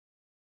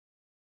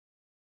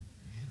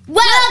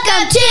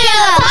Welcome to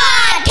the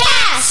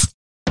podcast!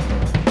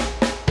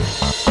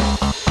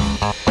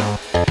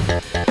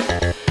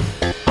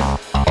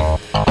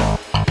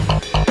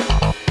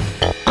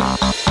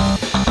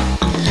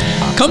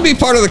 Come be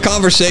part of the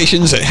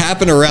conversations that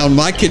happen around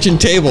my kitchen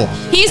table.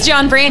 He's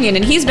John Branyan,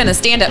 and he's been a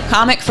stand-up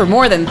comic for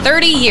more than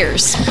 30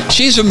 years.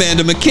 She's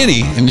Amanda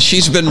McKinney, and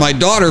she's been my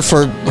daughter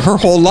for her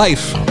whole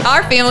life.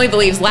 Our family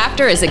believes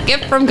laughter is a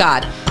gift from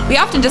God. We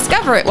often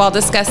discover it while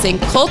discussing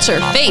culture,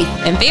 faith,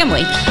 and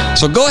family.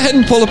 So go ahead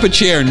and pull up a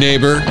chair,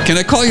 neighbor. Can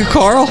I call you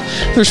Carl?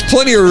 There's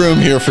plenty of room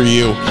here for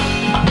you.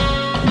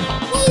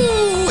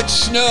 It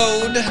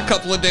snowed a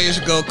couple of days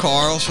ago,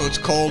 Carl, so it's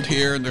cold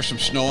here and there's some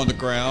snow on the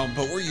ground,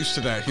 but we're used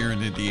to that here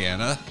in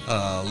Indiana.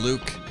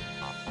 Luke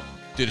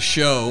did a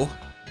show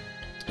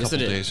a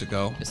couple of days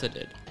ago. Yes, I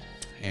did.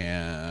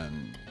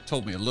 And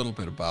told me a little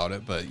bit about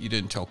it, but you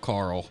didn't tell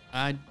Carl.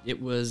 It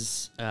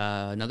was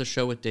another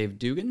show with Dave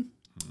Dugan.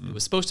 Mm-hmm. It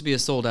was supposed to be a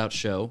sold-out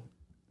show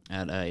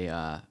at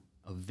a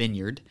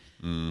vineyard,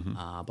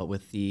 but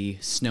with the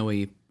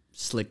snowy,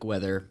 slick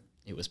weather,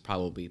 it was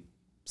probably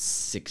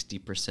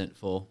 60%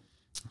 full.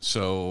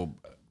 So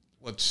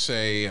let's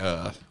say,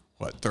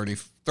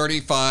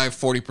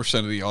 35-40%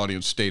 of the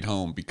audience stayed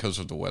home because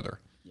of the weather.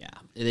 Yeah,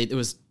 it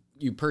was,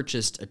 you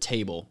purchased a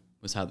table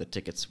was how the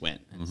tickets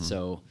went. And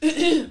so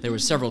there were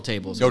several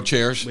tables. No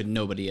chairs? With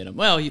nobody in them.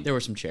 Well, there were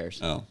some chairs.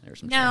 Oh. There were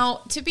some Now,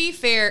 chairs. to be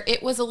fair,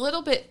 it was a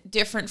little bit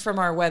different from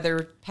our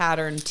weather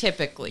pattern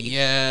typically.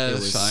 Yes, It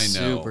was I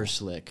know. super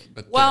slick.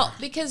 But Well,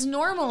 because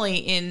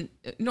normally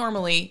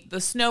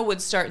the snow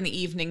would start in the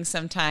evening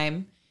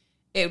sometime.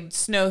 It would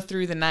snow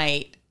through the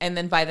night, and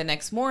then by the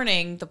next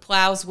morning, the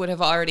plows would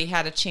have already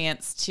had a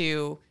chance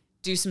to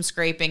do some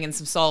scraping and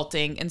some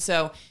salting. And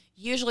so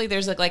usually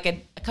there's like a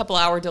couple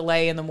hour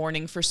delay in the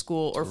morning for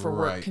school or for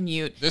work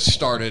commute. This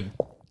started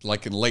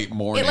like in late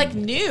morning. Like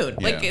noon,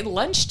 Yeah. like at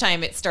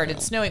lunchtime it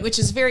started snowing, which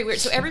is very weird.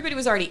 So everybody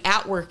was already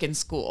at work and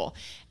school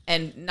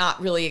and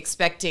not really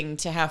expecting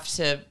to have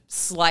to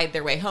slide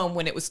their way home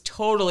when it was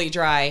totally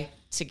dry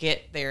to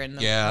get there in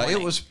the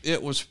morning.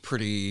 it was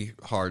pretty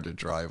hard to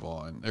drive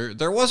on.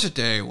 There was a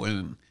day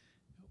when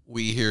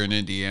we here in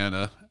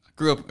Indiana,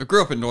 I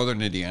grew up in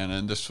northern Indiana,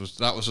 and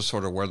that was the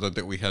sort of weather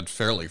that we had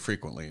fairly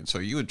frequently. And so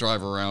you would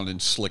drive around in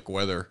slick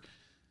weather,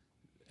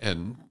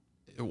 and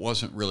it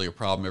wasn't really a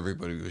problem.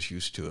 Everybody was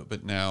used to it,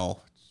 but now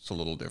it's a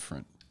little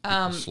different.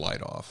 People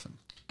slide off.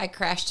 I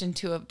crashed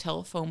into a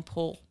telephone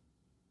pole,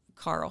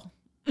 Carl.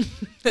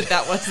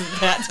 that wasn't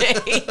that day.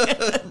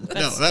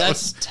 That's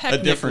That's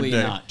technically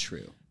not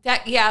true.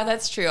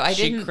 That's true.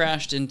 She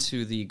crashed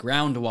into the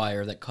ground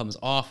wire that comes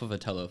off of a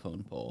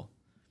telephone pole.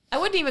 I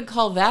wouldn't even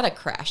call that a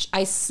crash.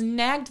 I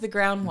snagged the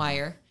ground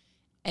wire,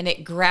 and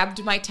it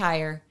grabbed my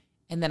tire,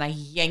 and then I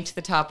yanked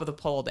the top of the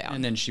pole down.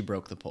 And then she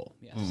broke the pole.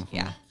 Yes.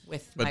 Yeah,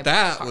 But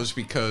that was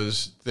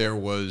because there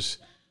was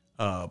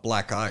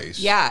black ice.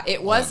 Yeah,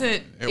 it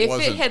wasn't.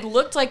 It had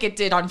looked like it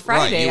did on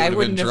Friday, I wouldn't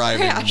would have been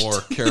driving crashed. more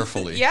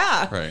carefully.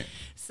 Yeah. Right.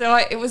 So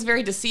it was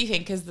very deceiving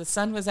because the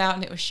sun was out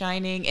and it was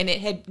shining, and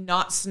it had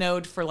not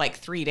snowed for like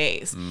 3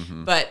 days,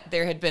 but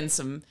there had been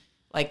some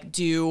like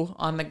dew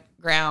on the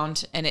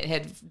ground, and it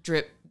had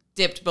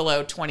dipped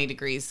below 20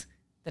 degrees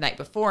the night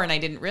before, and I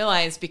didn't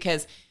realize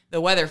because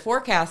the weather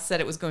forecast said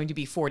it was going to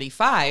be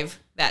 45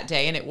 that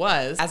day, and it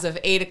was. As of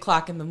 8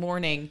 o'clock in the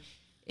morning,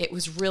 it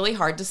was really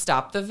hard to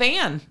stop the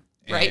van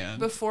right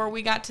before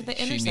we got to the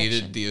intersection. She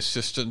needed the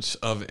assistance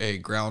of a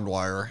ground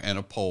wire and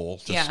a pole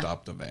to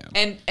stop the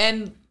van.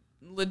 And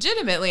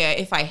legitimately,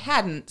 if I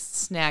hadn't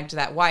snagged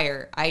that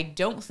wire, I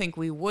don't think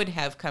we would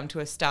have come to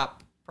a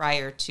stop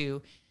prior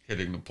to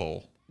hitting the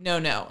pole.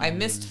 No, I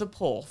missed the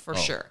pole for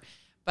sure,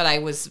 but I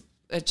was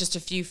just a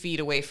few feet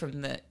away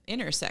from the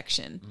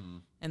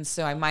intersection, and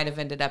so I might have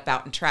ended up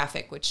out in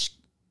traffic, which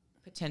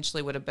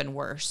potentially would have been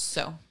worse.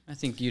 So I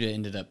think you'd have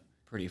ended up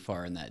pretty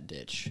far in that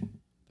ditch,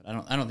 but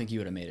I don't think you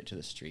would have made it to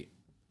the street.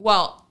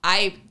 Well,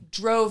 I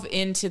drove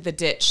into the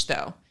ditch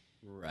though.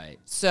 Right.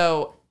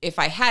 So if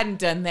I hadn't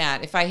done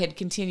that, if I had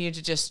continued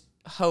to just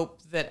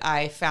hope that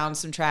I found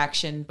some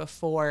traction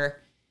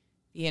before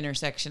the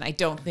intersection, I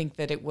don't think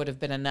that it would have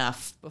been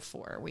enough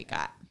before we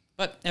got.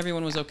 But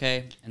everyone was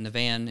okay, and the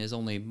van is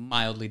only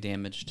mildly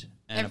damaged.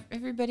 And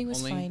Everybody was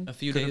only fine. a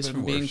few Could have days been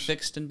from being worse.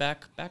 fixed and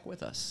back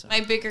with us. So.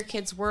 My bigger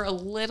kids were a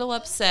little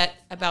upset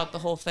about the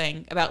whole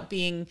thing, about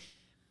being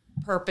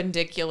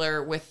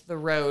perpendicular with the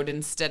road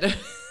instead of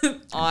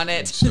on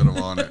it. Instead of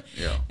on it,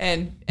 yeah.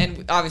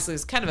 And obviously it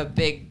was kind of a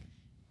big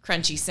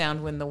crunchy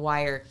sound when the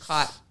wire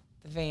caught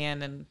the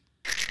van and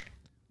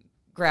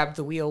grabbed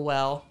the wheel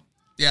well.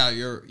 Yeah,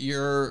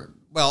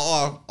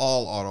 all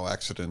auto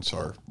accidents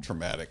are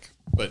traumatic,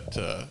 but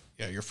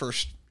your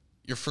first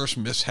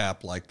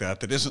mishap like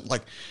that isn't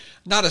like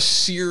not a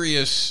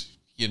serious,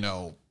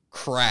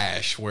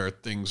 crash where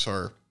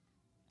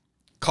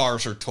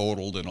cars are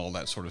totaled and all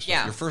that sort of stuff.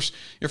 Yeah.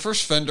 Your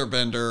first fender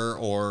bender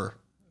or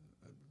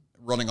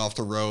running off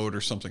the road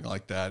or something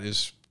like that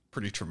is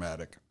pretty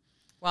traumatic.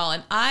 Well,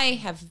 and I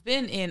have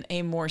been in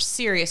a more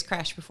serious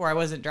crash before. I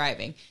wasn't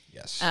driving.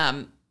 Yes.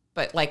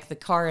 But like the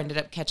car ended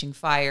up catching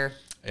fire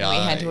and we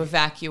had to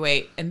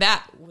evacuate. And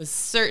that was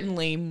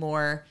certainly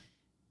more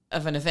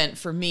of an event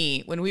for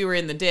me. When we were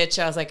in the ditch,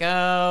 I was like,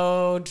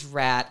 oh,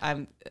 drat.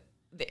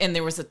 And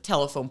there was a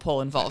telephone pole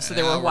involved, so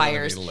there were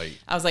wires.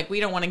 I was like, we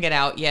don't want to get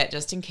out yet,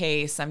 just in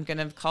case. I'm going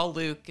to call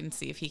Luke and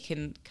see if he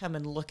can come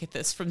and look at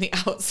this from the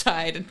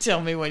outside and tell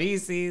me what he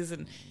sees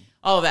and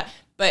all of that.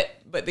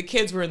 But the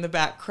kids were in the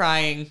back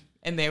crying,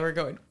 and they were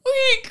going,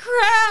 we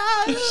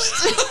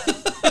crashed.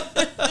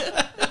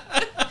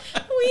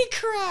 We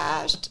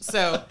crashed.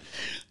 So,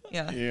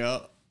 yeah. Yeah.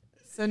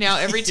 So now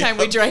every time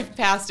we drive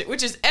past it,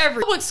 which is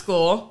every public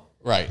school.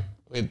 Right.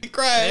 It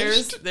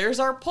crashed. There's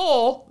our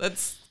pole.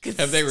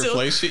 Have they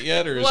replaced it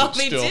yet, or is it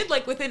still? They did,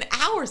 like, within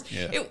hours.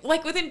 Yeah.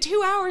 Within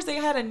 2 hours, they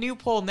had a new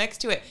pole next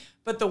to it.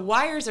 But the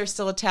wires are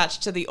still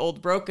attached to the old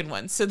broken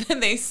one. So then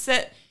they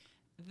set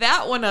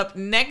that one up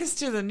next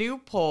to the new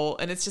pole,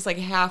 and it's just like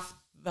half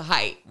the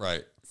height.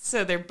 Right.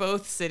 So they're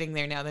both sitting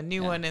there now, the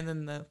new one and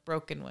then the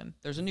broken one.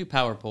 There's a new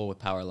power pole with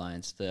power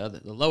lines. The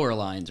lower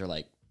lines are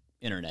like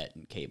internet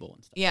and cable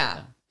and stuff. Yeah. Like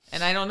that.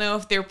 And I don't know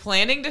if they're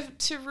planning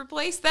to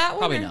replace that one.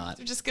 Probably or not.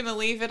 They're just going to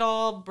leave it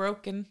all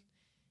broken.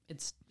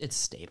 It's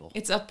stable.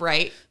 It's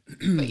upright.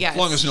 But yeah, As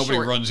long as nobody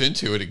short. runs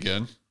into it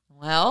again.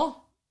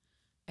 Well,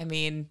 I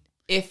mean,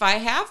 if I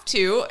have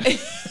to,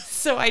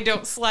 so I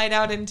don't slide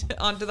out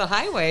onto the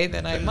highway,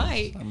 then I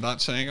might. I'm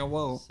not saying I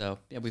won't. So,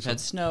 yeah, we've had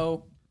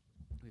snow.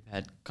 We've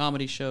had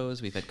comedy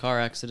shows. We've had car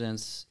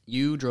accidents.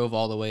 You drove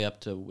all the way up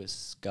to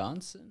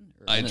Wisconsin?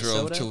 Or I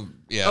Minnesota? drove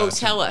to,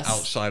 tell us.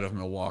 outside of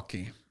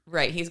Milwaukee.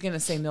 Right, he's going to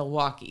say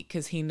Milwaukee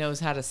because he knows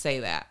how to say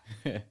that.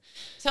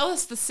 Tell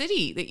us the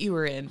city that you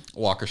were in.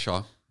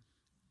 Waukesha.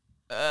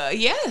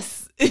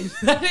 Yes.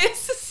 That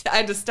is. I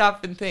had to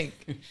stop and think.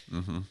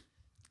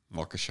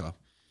 Waukesha.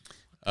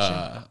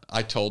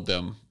 I told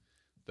them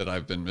that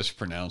I've been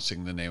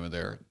mispronouncing the name of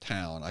their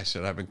town. I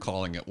said I've been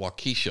calling it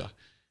Waukesha.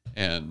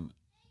 And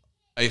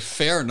a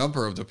fair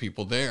number of the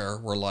people there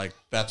were like,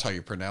 that's how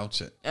you pronounce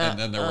it. And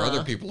then there were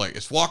other people like,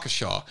 it's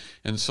Waukesha.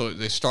 And so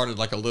they started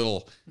like a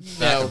little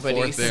back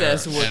Nobody and forth there.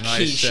 says And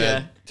I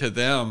said Waukesha. to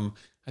them,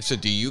 I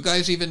said, do you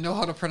guys even know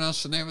how to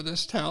pronounce the name of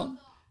this town?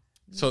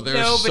 So there's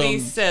Nobody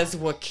says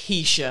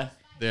Waukesha.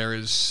 there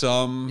is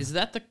some, Is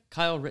that the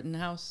Kyle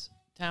Rittenhouse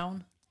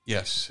town?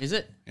 yes. Is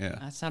it? Yeah.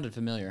 That sounded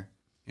familiar.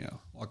 Yeah,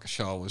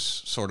 Waukesha was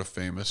sort of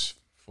famous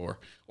for,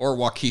 or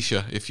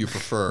Waukesha, if you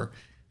prefer,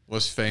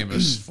 was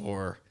famous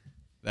for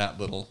that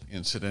little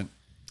incident.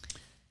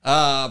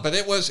 But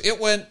it was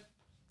good.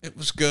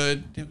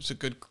 It was a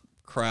good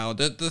crowd.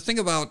 The thing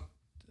about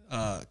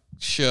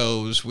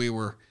shows,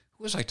 who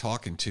was I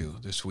talking to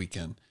this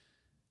weekend?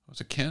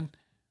 Was it Ken?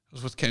 I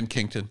was with Ken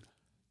Kington.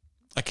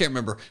 I can't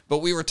remember, but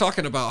we were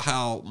talking about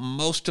how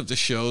most of the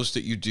shows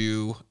that you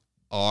do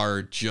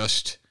are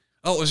just,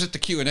 it was at the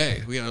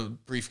Q&A. We had a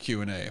brief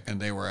Q&A,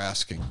 and they were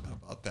asking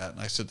about that.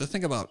 And I said,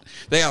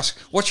 they asked,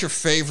 what's your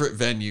favorite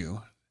venue?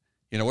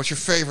 You know, what's your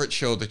favorite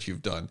show that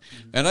you've done?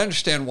 And I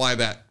understand why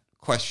that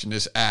question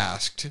is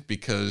asked,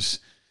 because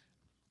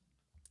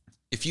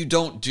if you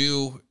don't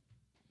do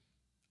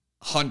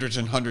hundreds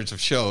and hundreds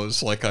of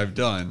shows like I've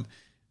done,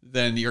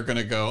 then you're going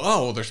to go,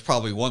 oh, well, there's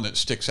probably one that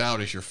sticks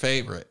out as your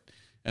favorite.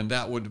 And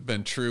that would have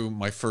been true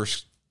my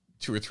first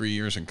 2 or 3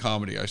 years in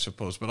comedy, I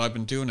suppose. But I've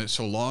been doing it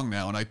so long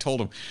now. And I told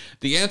him,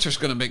 the answer is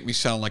going to make me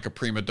sound like a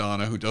prima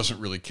donna who doesn't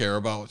really care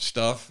about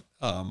stuff.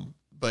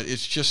 But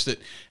it's just that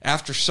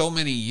after so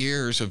many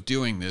years of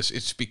doing this,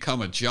 it's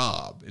become a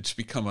job. It's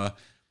become a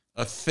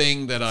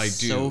thing that I do.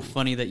 So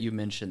funny that you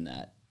mentioned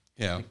that.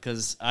 Yeah.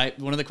 Because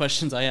one of the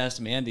questions I asked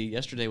Mandy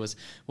yesterday was,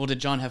 well, did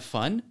John have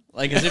fun?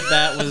 Like, as if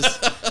that was...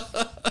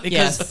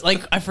 Because, Yes.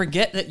 like, I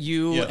forget that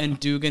you Yeah. and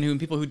Dugan, and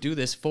people who do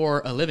this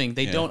for a living,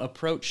 they Yeah. don't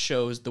approach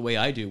shows the way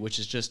I do, which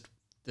is just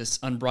this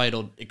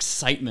unbridled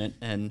excitement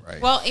and...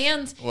 Right. Well,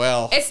 and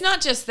Well- it's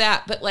not just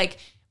that,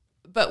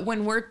 but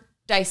when we're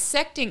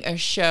dissecting a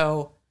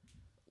show,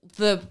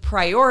 the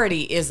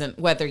priority isn't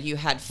whether you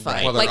had fun.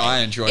 Right. Whether I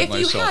enjoyed if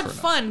myself you or had not.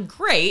 fun,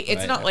 great. It's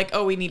Right. not like,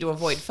 oh, we need to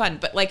avoid fun,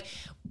 but like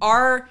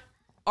our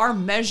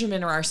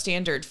measurement or our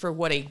standard for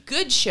what a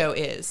good show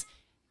is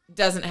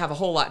doesn't have a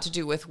whole lot to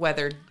do with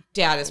whether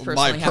Dad is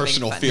personally my having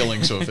personal fun.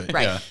 feelings of it.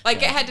 Right. Yeah. Like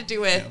it had to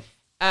do with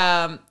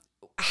how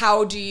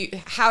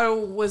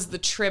was the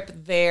trip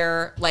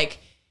there? Like,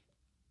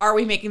 are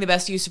we making the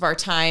best use of our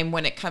time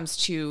when it comes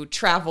to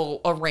travel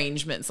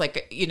arrangements?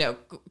 Like, you know,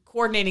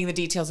 coordinating the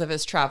details of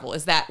his travel.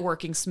 Is that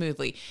working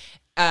smoothly?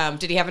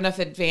 Did he have enough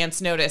advance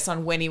notice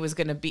on when he was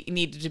going to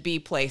needed to be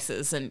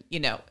places? And, you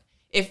know,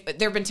 if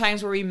there have been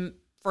times where we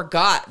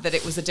forgot that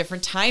it was a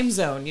different time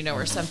zone, you know,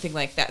 or something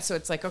like that. So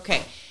it's like,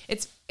 okay,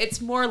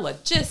 it's more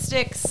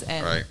logistics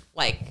and Right.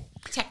 like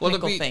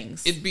technical it'd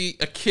things. It'd be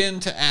akin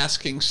to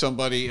asking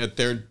somebody at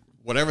their,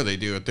 whatever they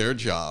do at their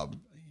job,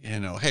 you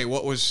know, hey,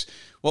 what was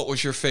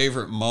your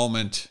favorite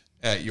moment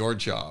at your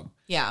job?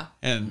 Yeah.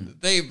 And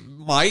they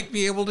might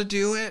be able to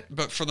do it,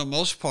 but for the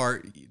most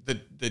part,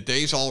 the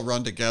days all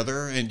run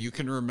together, and you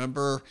can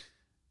remember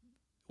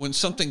when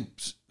something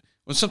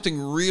when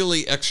something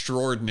really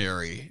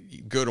extraordinary,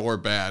 good or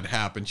bad,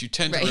 happens, you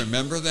tend to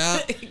remember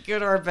that.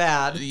 Good or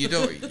bad. You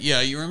don't. Yeah,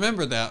 you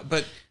remember that.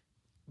 But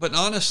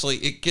honestly,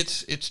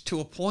 it's to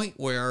a point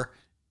where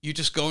you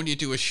just go and you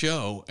do a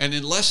show, and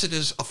unless it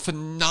is a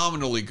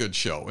phenomenally good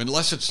show,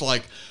 unless it's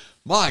like,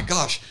 my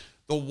gosh,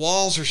 the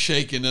walls are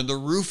shaking and the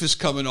roof is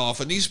coming off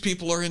and these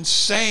people are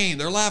insane,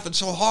 they're laughing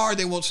so hard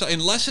they won't stop.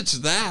 Unless it's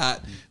that,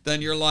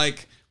 then you're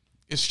like,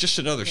 it's just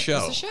another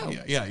show. It's a show.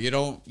 Yeah, you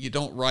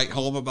don't write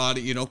home about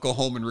it. You don't go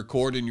home and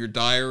record in your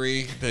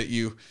diary that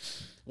you.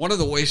 One of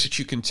the ways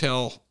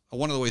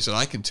that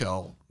I can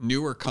tell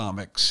newer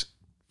comics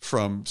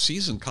from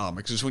seasoned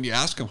comics is when you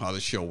ask them how the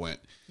show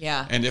went.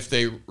 Yeah. And if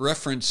they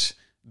reference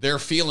their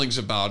feelings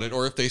about it,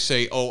 or if they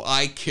say, "Oh,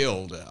 I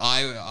killed.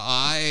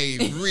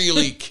 I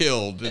really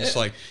killed." It's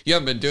like, you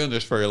haven't been doing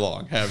this very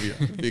long, have you?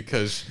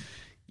 Because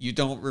you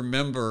don't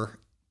remember.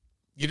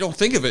 You don't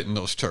think of it in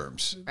those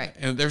terms. Right.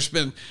 And there's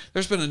been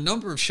a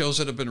number of shows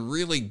that have been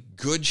really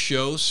good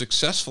shows,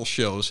 successful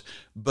shows,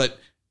 but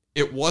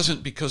it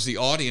wasn't because the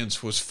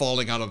audience was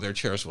falling out of their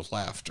chairs with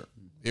laughter.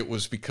 It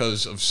was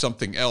because of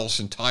something else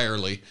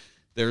entirely.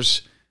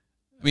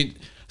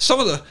 Some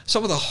of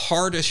the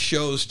hardest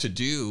shows to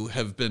do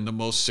have been the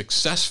most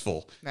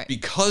successful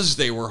because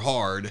they were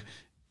hard,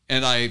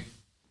 and I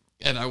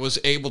was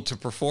able to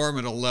perform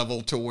at a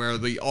level to where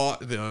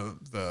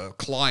the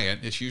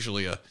client, is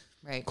usually a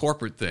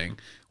corporate thing,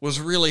 was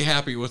really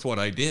happy with what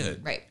I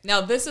did. Right.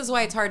 Now, this is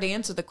why it's hard to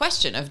answer the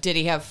question of did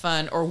he have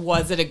fun or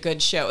was it a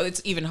good show?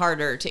 It's even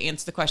harder to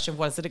answer the question,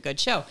 was it a good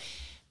show?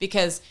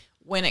 Because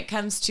when it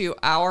comes to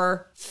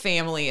our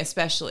family,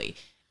 especially,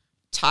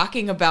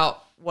 talking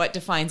about what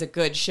defines a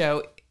good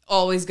show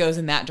always goes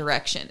in that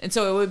direction. And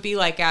so it would be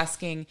like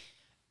asking,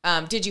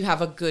 did you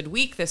have a good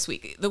week this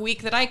week? The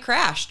week that I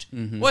crashed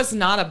was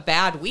not a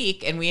bad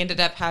week, and we ended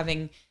up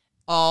having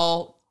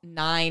all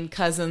 9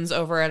 cousins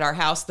over at our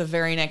house the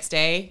very next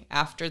day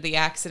after the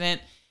accident,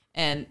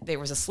 and there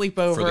was a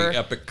sleepover. For the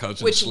epic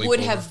cousin which sleepover. would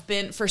have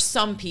been, for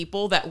some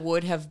people, that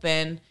would have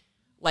been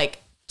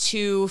like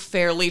 2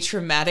 fairly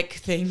traumatic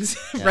things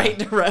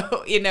right in a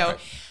row, you know. Right.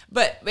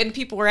 But when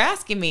people were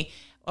asking me,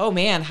 oh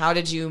man, how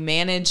did you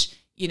manage,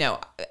 you know,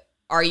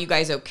 are you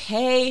guys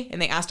okay?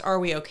 And they asked, are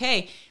we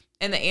okay?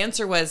 And the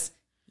answer was,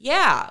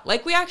 yeah,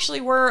 like we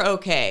actually were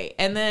okay.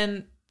 And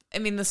then, I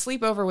mean, the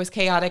sleepover was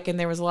chaotic and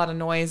there was a lot of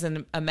noise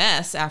and a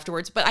mess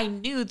afterwards, but I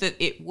knew that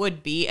it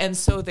would be. And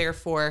so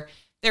therefore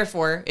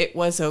it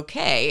was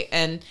okay.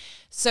 And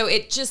so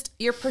it just,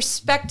 your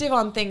perspective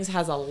on things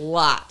has a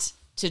lot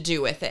to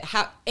do with it.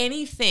 How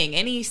any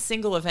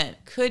single event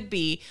could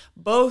be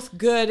both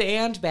good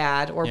and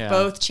bad, or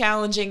both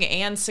challenging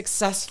and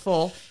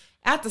successful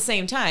at the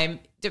same time,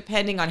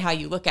 depending on how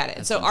you look at it.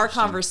 And so our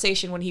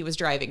conversation when he was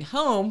driving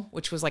home,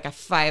 which was like a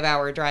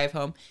 5-hour drive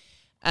home,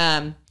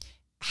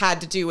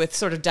 had to do with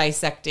sort of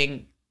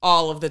dissecting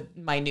all of the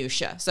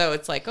minutia. So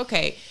it's like,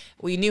 okay,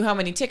 we knew how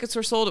many tickets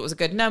were sold. It was a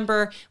good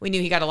number. We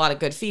knew he got a lot of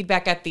good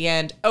feedback at the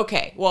end.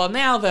 Okay, well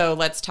now though,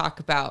 let's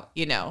talk about,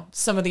 you know,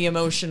 some of the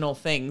emotional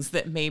things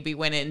that maybe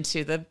went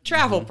into the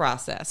travel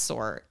process,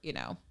 or, you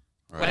know,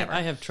 whatever.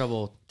 I have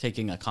trouble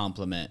taking a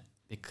compliment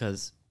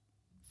because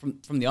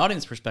from the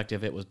audience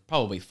perspective, it was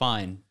probably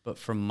fine. But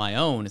from my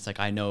own, it's like,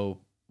 I know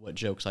what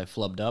jokes I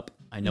flubbed up.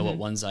 I know what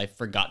ones I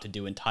forgot to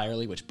do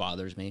entirely, which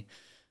bothers me.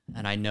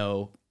 And I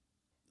know,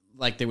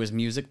 like, there was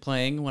music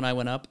playing when I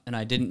went up, and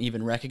I didn't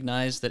even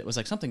recognize that it was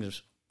like something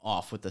was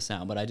off with the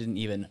sound, but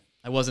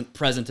I wasn't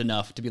present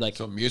enough to be like,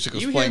 So music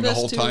was "You playing hear the this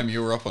whole too?" time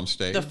you were up on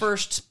stage? The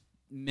first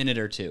minute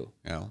or two,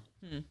 Yeah.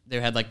 they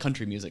had like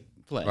country music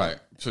playing. Right.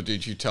 So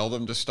did you tell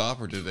them to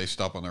stop, or did they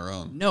stop on their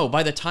own? No,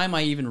 by the time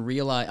I even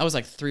realized, I was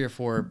like 3 or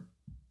 4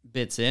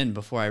 bits in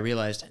before I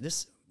realized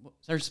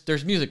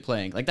there's music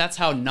playing. Like, that's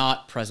how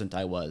not present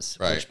I was,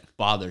 which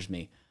bothers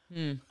me.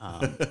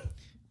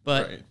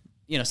 But Right.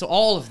 you know, so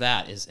all of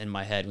that is in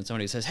my head when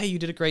somebody says, "Hey, you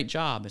did a great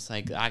job." It's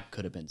like, I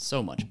could have been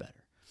so much better.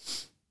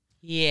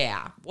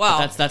 Yeah. Well,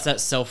 That's that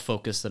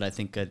self-focus that I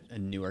think a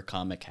newer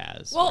comic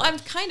has. Well, I'm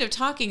kind of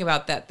talking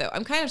about that, though.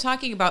 I'm kind of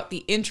talking about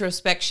the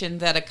introspection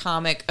that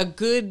a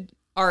good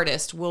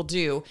artist will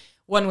do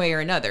one way or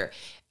another.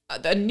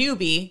 A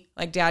newbie,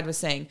 like Dad was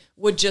saying,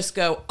 would just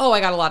go, oh,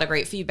 I got a lot of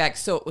great feedback,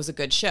 so it was a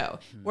good show.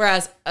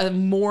 Whereas a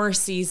more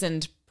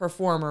seasoned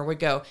performer would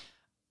go,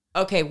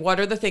 okay, what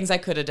are the things I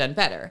could have done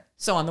better?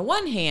 So on the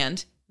one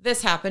hand,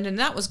 this happened and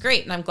that was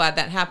great, and I'm glad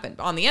that happened.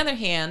 But on the other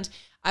hand,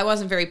 I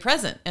wasn't very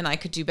present and I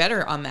could do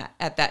better on that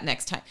at that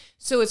next time.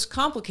 So it's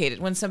complicated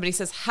when somebody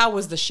says, how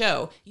was the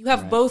show? You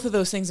have both of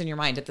those things in your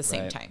mind at the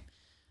same time.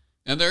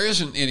 And there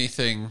isn't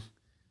anything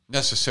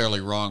necessarily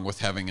wrong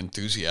with having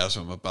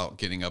enthusiasm about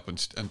getting up on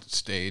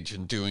stage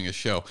and doing a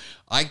show.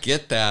 I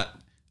get that.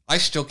 I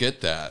still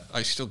get that.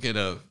 I still get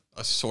a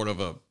sort of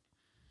a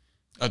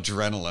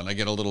adrenaline. I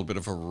get a little bit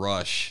of a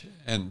rush,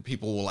 and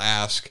people will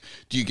ask,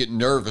 do you get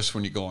nervous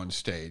when you go on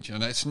stage?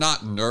 And it's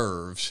not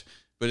nerves,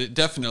 but it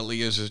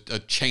definitely is a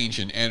change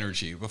in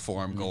energy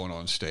before I'm going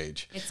on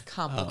stage. It's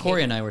complicated.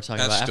 Corey and I were talking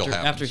That about still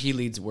after happens. he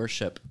leads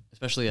worship,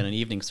 especially in an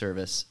evening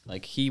service,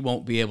 like he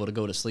won't be able to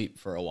go to sleep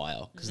for a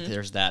while because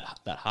there's that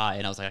high.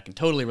 And I was like, I can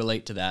totally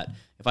relate to that.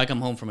 If I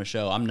come home from a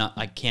show,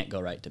 I can't go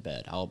right to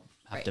bed. I'll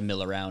have to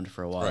mill around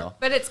for a while. Right.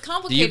 But it's Do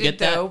complicated, you get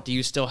though. that? Do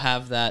you still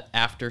have that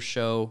after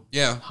show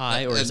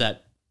high, or is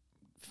that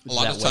A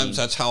lot of times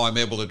that's how I'm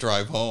able to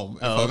drive home.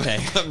 Oh, If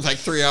okay. I'm like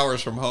 3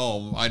 hours from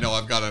home, I know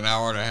I've got an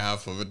hour and a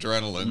half of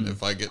adrenaline.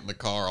 If I get in the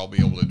car, I'll be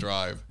able to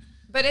drive.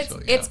 But it's So,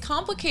 yeah. it's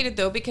complicated,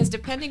 though, because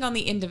depending on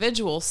the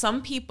individual,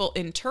 some people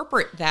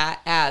interpret that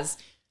as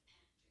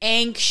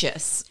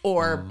anxious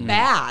or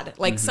bad.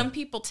 Like some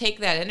people take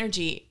that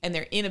energy and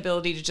their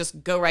inability to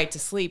just go right to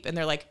sleep, and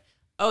they're like,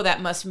 oh,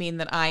 that must mean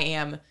that I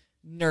am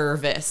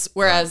nervous.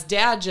 Whereas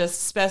Dad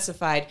just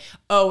specified,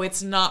 oh,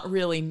 it's not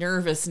really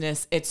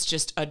nervousness, it's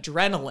just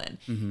adrenaline.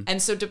 And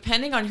so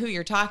depending on who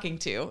you're talking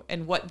to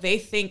and what they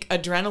think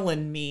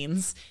adrenaline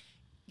means,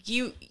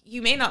 you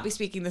may not be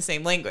speaking the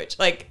same language.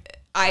 Like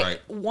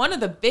one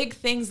of the big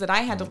things that I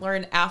had to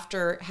learn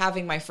after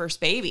having my first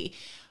baby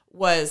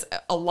was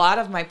a lot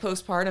of my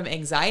postpartum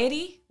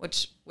anxiety,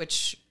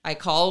 which I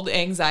called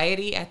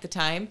anxiety at the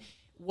time,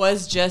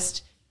 was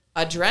just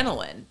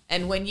adrenaline.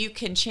 And when you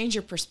can change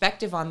your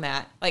perspective on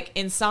that, like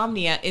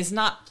insomnia is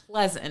not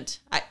pleasant.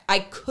 I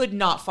could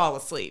not fall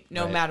asleep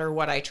no matter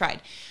what I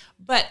tried.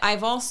 But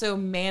I've also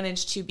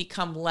managed to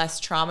become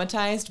less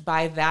traumatized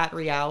by that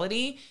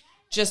reality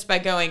just by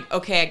going,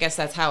 okay, I guess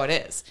that's how it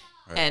is.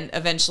 Right. And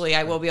eventually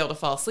I will be able to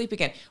fall asleep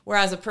again.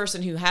 Whereas a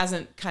person who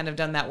hasn't kind of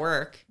done that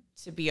work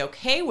to be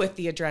okay with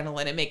the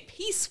adrenaline and make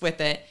peace with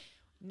it,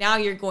 now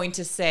you're going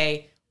to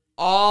say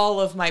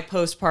all of my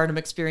postpartum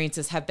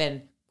experiences have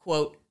been,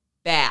 quote,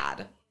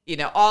 bad. You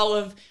know, all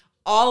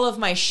of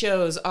my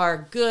shows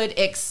are good,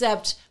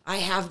 except I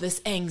have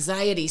this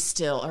anxiety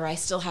still, or I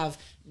still have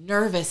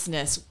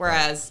nervousness.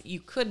 Whereas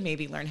you could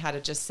maybe learn how to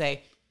just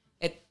say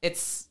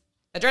it's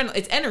adrenaline,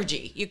 it's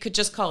energy. You could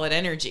just call it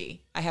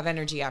energy. I have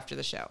energy after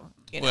the show.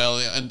 You know? Well,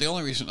 and the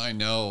only reason I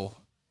know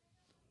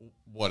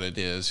what it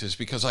is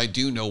because I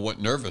do know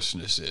what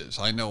nervousness is.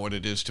 I know what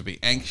it is to be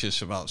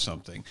anxious about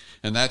something,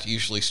 and that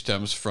usually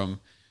stems from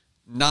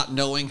not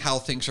knowing how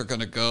things are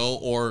going to go,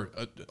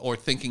 or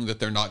thinking that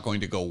they're not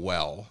going to go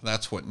well.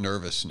 That's what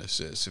nervousness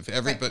is.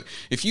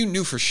 If you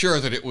knew for sure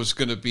that it was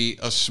going to be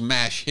a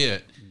smash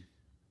hit,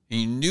 and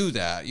you knew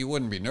that, you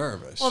wouldn't be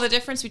nervous. Well, the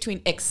difference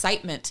between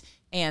excitement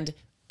and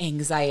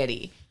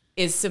anxiety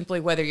is simply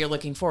whether you're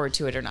looking forward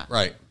to it or not.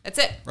 Right. That's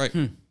it. Right.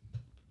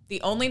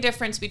 The only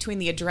difference between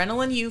the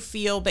adrenaline you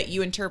feel that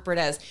you interpret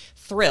as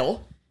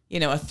thrill, you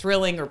know, a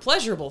thrilling or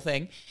pleasurable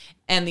thing,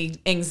 and the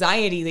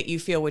anxiety that you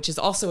feel, which is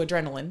also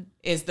adrenaline,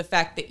 is the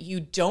fact that you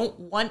don't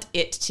want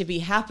it to be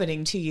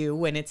happening to you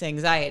when it's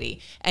anxiety,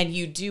 and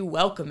you do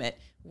welcome it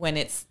when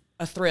it's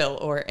a thrill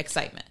or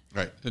excitement.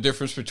 Right. The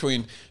difference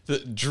between the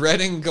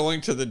dreading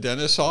going to the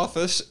dentist's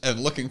office and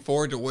looking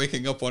forward to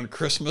waking up on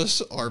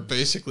Christmas are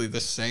basically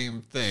the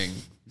same thing,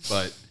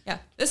 but yeah,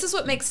 this is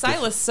what makes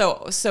Silas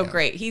so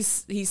great.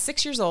 He's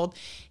 6 years old.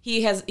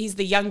 He's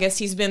the youngest.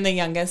 He's been the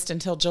youngest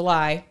until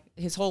July,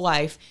 his whole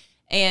life.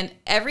 And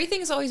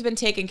everything's always been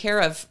taken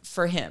care of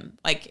for him.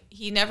 Like,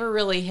 he never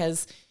really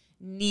has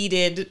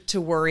needed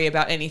to worry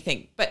about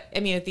anything. But, I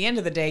mean, at the end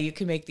of the day, you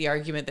can make the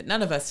argument that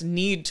none of us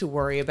need to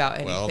worry about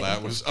anything. well,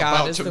 that was God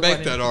about is to the make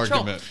one that in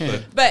control.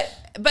 argument.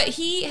 But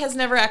he has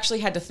never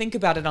actually had to think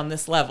about it on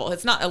this level.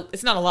 It's not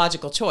a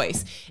logical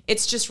choice.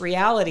 It's just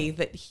reality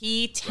that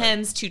he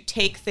tends to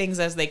take things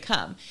as they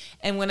come.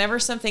 And whenever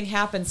something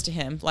happens to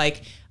him,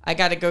 like, I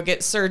got to go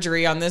get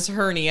surgery on this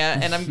hernia,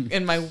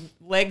 and my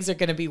legs are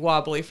going to be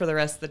wobbly for the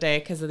rest of the day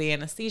because of the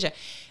anesthesia.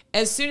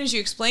 As soon as you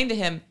explain to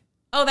him,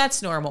 oh,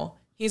 that's normal,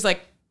 he's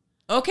like,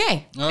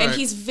 okay. All and right.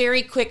 he's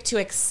very quick to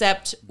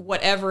accept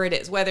whatever it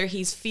is, whether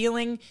he's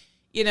feeling,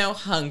 you know,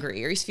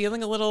 hungry, or he's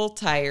feeling a little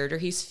tired, or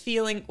he's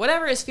feeling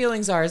whatever his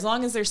feelings are, as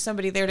long as there's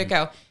somebody there to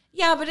go,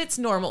 yeah, but it's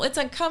normal. It's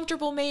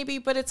uncomfortable maybe,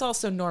 but it's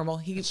also normal.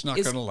 It's not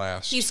going to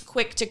last. He's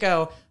quick to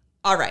go,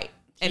 all right,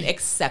 and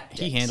accept it.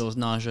 He handles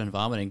nausea and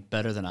vomiting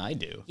better than I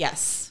do.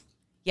 Yes.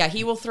 Yeah,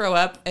 he will throw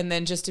up and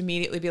then just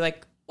immediately be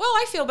like, well,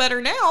 I feel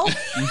better now.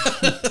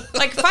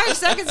 Like 5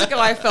 seconds ago,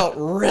 I felt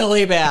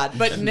really bad,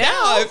 but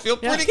now I feel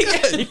pretty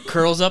good. He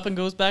curls up and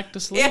goes back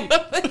to sleep.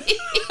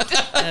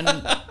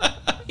 And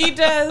he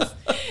does.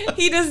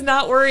 He does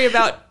not worry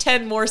about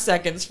 10 more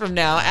seconds from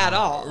now at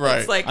all. Right.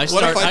 It's like, I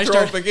What if I I throw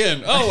start- up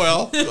again? Oh,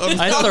 well.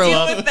 I I'll throw deal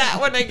up. with that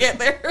when I get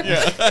there.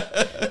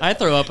 I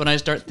throw up and I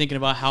start thinking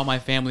about how my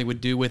family would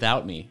do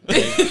without me.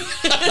 Like,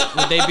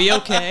 would they be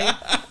okay?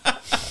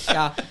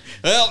 Yeah.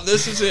 Well,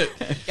 this is it.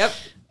 Yep.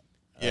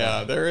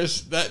 Yeah, there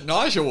is that.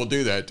 Nausea will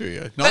do that to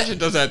you. Nausea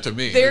does that to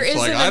me. there It's is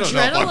like, an I don't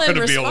know if I'm adrenaline going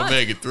to be able to response.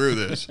 make it through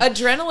this.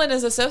 Adrenaline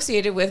is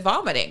associated with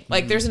vomiting.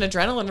 Like, there's an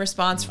adrenaline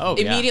response Oh,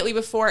 yeah. immediately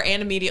before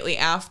and immediately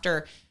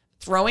after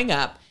throwing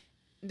up.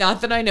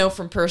 Not that I know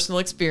from personal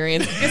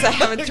experience, because I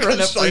haven't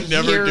thrown up for years. I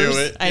never do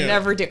it. I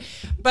never do.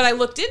 But I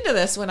looked into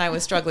this when I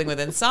was struggling with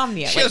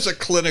insomnia. She has a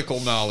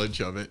clinical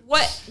knowledge of it.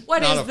 What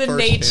Not is a the first-hand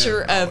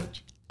nature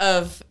knowledge.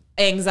 of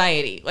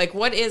anxiety? Like,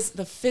 what is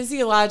the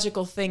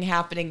physiological thing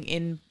happening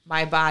in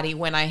my body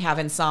when I have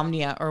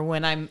insomnia, or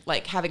when I'm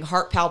like having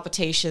heart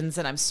palpitations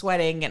and I'm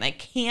sweating and I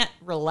can't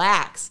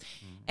relax?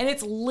 And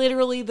it's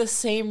literally the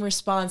same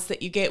response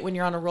that you get when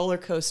you're on a roller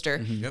coaster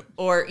Yep.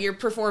 or you're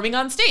performing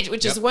on stage,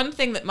 which is Yep. one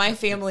thing that my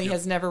family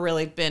has never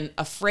really been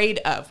afraid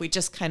of. We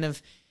just kind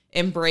of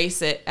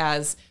embrace it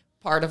as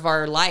part of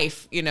our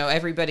life. You know,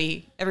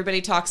 everybody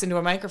talks into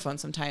a microphone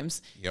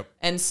sometimes. Yep.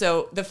 And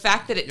so the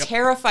fact that it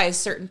terrifies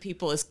certain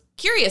people is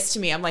curious to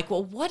me. I'm like,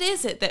 well, what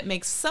is it that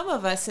makes some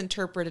of us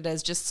interpret it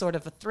as just sort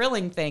of a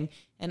thrilling thing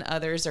and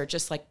others are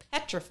just like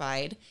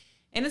petrified?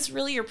 And it's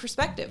really your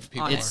perspective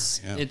on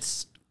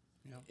it.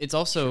 It's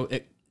also,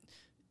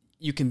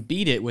 you can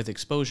beat it with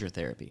exposure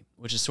therapy,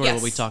 which is sort of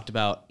what we talked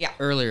about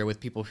earlier with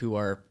people who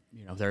are,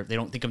 you know, they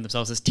don't think of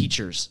themselves as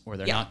teachers, or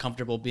they're not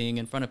comfortable being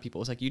in front of people.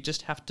 It's like, you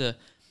just have to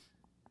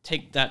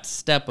take that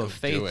step of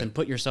faith and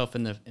put yourself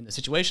in the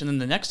situation.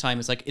 And the next time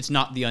it's like, it's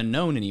not the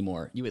unknown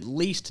anymore. You at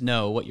least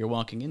know what you're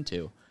walking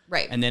into.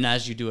 Right. And then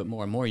as you do it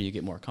more and more, you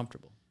get more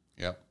comfortable.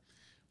 Yep.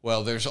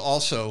 Well, there's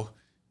also,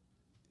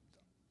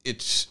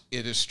 it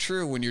is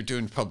true when you're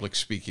doing public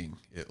speaking,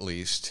 at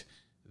least,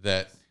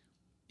 that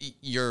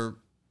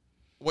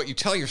what you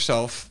tell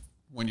yourself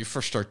when you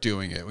first start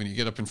doing it, when you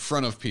get up in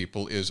front of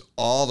people, is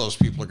all those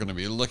people are going to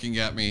be looking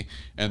at me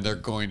and they're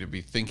going to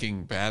be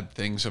thinking bad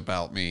things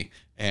about me,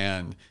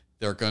 and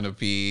they're going to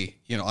be,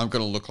 you know, I'm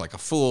going to look like a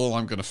fool,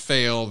 I'm going to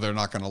fail, they're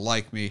not going to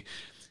like me.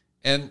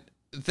 And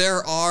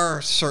there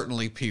are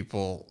certainly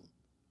people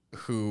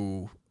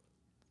who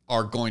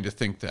are going to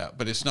think that,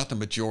 but it's not the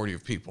majority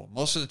of people.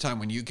 Most of the time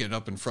when you get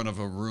up in front of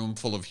a room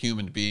full of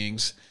human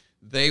beings,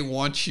 they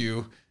want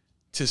you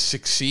to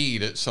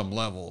succeed at some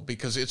level,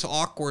 because it's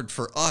awkward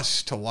for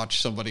us to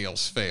watch somebody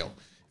else fail.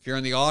 If you're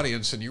in the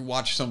audience and you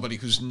watch somebody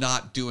who's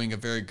not doing a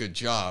very good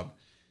job,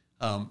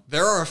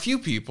 there are a few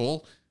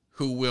people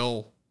who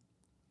will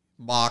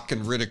mock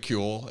and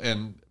ridicule,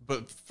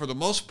 but for the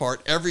most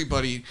part,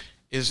 everybody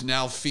is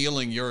now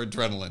feeling your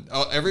adrenaline.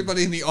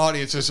 Everybody in the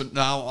audience is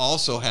now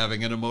also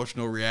having an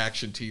emotional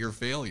reaction to your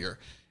failure,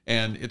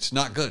 and it's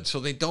not good. So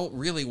they don't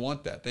really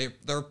want that.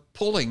 They're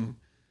pulling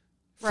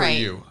for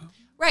you.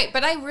 Right,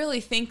 but I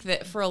really think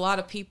that for a lot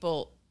of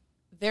people,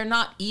 they're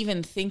not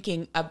even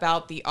thinking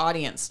about the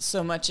audience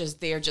so much as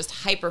they're just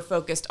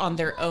hyper-focused on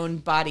their own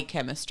body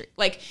chemistry.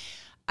 Like,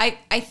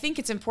 I think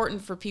it's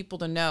important for people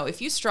to know,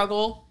 if you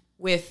struggle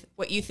with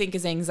what you think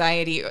is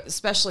anxiety,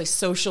 especially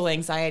social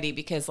anxiety,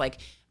 because, like,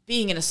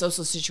 being in a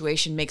social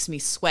situation makes me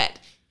sweat.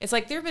 It's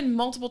like there have been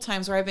multiple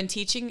times where I've been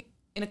teaching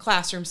in a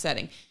classroom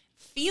setting,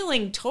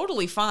 feeling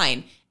totally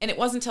fine, and it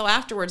wasn't until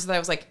afterwards that I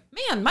was like,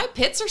 man, my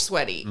pits are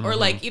sweaty, or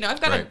like, you know,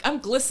 I'm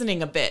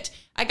glistening a bit.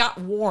 I got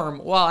warm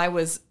while I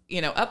was,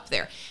 you know, up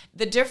there.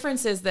 The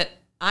difference is that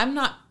I'm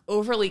not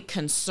overly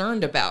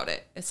concerned about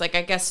it. It's like,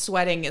 I guess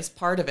sweating is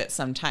part of it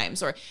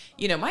sometimes, or,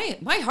 you know,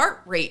 my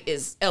heart rate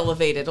is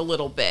elevated a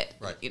little bit.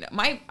 Right. You know,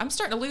 I'm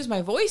starting to lose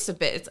my voice a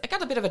bit. I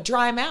got a bit of a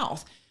dry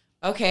mouth.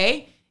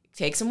 Okay,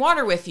 take some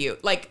water with you.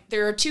 Like,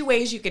 there are two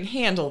ways you can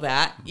handle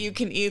that. You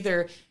can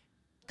either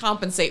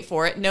compensate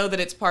for it, know that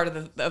it's part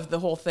of the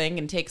whole thing,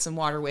 and take some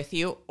water with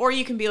you, or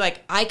you can be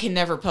like, I can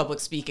never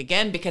public speak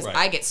again because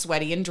I get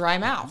sweaty and dry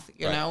mouth,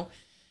 you know?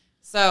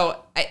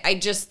 So I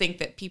just think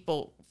that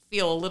people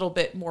feel a little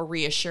bit more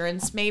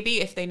reassurance maybe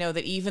if they know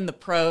that even the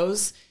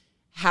pros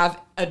have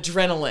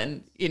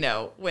adrenaline, you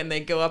know, when they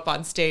go up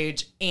on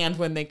stage and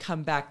when they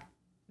come back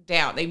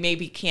down. They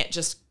maybe can't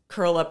just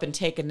curl up and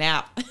take a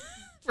nap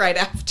right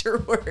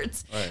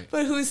afterwards. Right.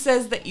 But who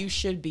says that you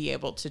should be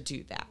able to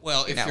do that?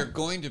 Well, if you're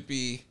going to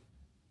be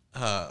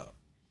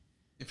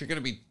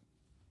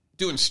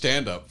doing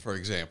stand-up, for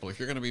example, if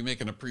you're going to be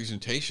making a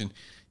presentation,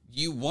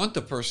 you want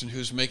the person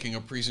who's making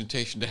a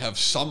presentation to have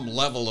some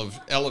level of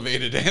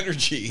elevated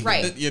energy.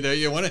 Right. You know,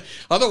 you want to,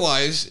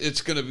 otherwise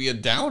it's going to be a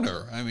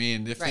downer. I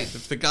mean,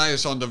 if the guy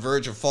is on the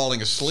verge of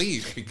falling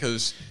asleep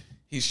because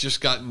he's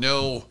just got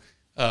no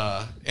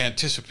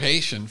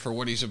anticipation for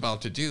what he's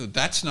about to do,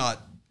 that's not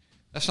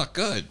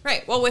good.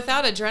 Right. Well,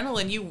 without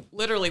adrenaline, you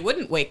literally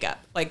wouldn't wake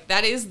up. Like,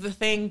 that is the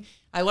thing.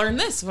 I learned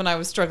this when I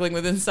was struggling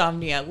with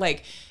insomnia.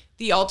 Like,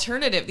 the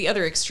alternative, the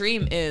other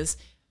extreme, is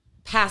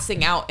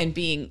passing out and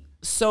being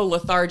so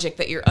lethargic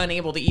that you're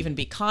unable to even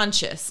be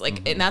conscious.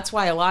 Like, and that's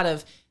why a lot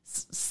of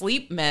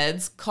sleep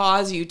meds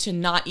cause you to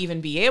not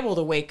even be able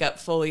to wake up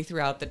fully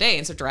throughout the day.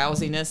 And so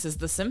drowsiness is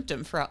the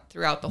symptom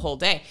throughout the whole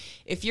day.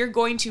 If you're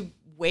going to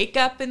wake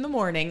up in the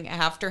morning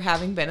after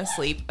having been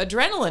asleep,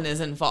 adrenaline is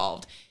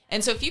involved.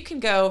 And so if you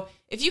can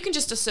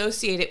just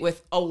associate it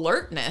with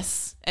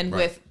alertness and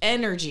with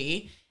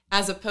energy,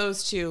 as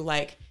opposed to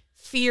like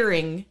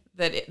fearing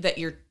that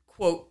you're,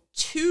 quote,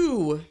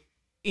 too,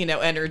 you know,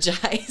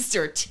 energized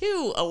or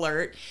too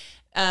alert,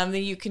 then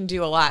you can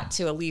do a lot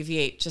to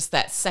alleviate just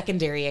that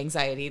secondary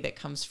anxiety that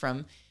comes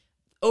from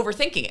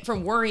overthinking it,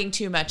 from worrying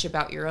too much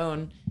about your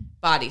own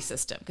body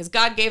system. Because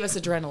God gave us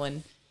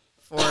adrenaline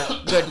for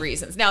good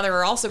reasons. Now, there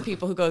are also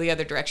people who go the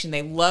other direction.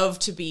 They love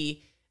to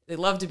be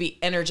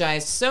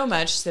energized so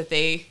much that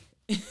they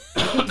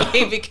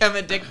they become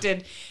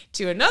addicted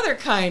to another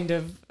kind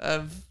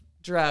of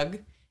drug,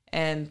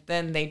 and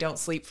then they don't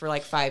sleep for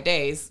like 5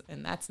 days,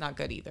 and that's not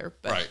good either.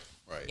 But,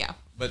 right. Yeah.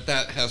 But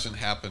that hasn't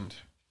happened.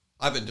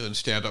 I've been doing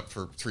stand-up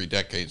for 3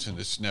 decades, and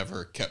it's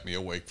never kept me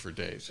awake for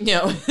days.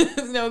 No,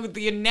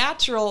 the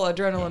natural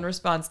adrenaline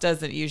response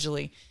doesn't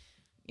usually.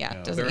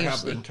 Yeah, There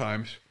have been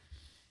times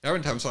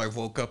I've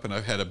woke up and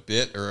I've had a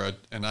bit or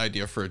an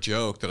idea for a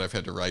joke that I've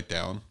had to write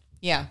down.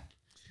 Yeah,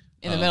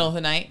 in the middle of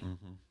the night.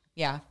 Mm-hmm.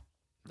 Yeah,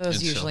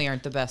 those usually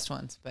aren't the best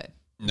ones, but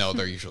no,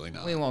 they're usually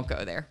not. we won't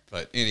go there.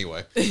 But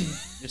anyway,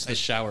 It's the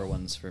shower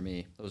ones for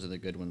me. Those are the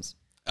good ones.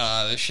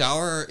 the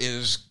shower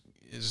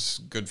is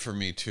good for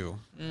me too.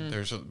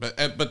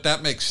 But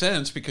that makes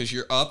sense because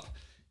you're up,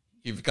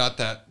 you've got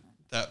that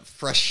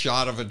fresh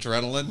shot of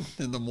adrenaline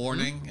in the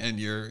morning,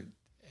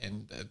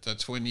 and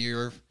that's when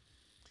you're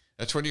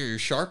your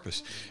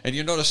sharpest. And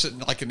you notice it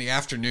like in the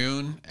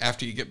afternoon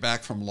after you get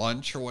back from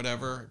lunch or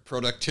whatever,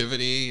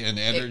 productivity and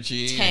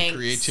energy and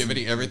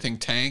creativity, everything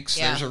tanks.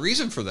 Yeah. There's a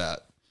reason for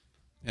that.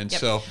 And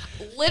Yep. so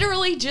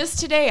literally just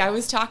today, I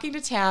was talking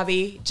to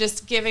Tabby,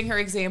 just giving her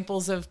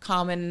examples of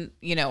common,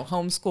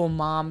 homeschool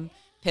mom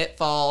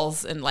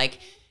pitfalls and like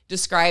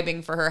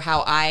describing for her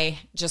how I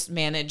just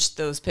managed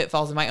those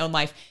pitfalls in my own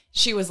life.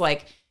 She was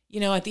like,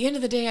 at the end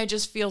of the day, I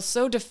just feel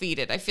so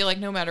defeated. I feel like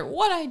no matter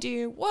what I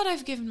do, what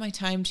I've given my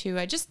time to,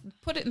 I just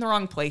put it in the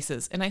wrong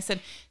places. And I said,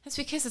 that's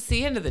because it's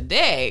the end of the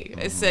day.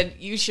 I said,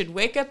 you should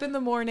wake up in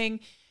the morning,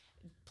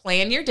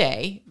 plan your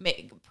day,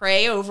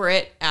 pray over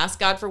it, ask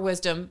God for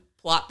wisdom,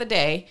 plot the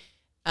day,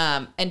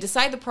 and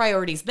decide the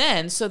priorities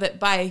then, so that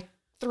by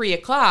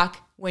 3:00,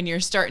 when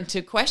you're starting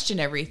to question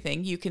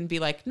everything, you can be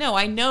like, no,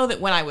 I know that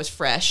when I was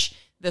fresh,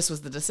 this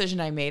was the decision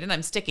I made, and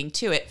I'm sticking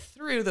to it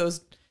through those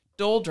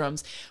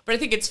doldrums. But I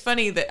think it's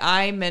funny that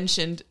I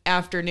mentioned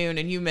afternoon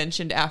and you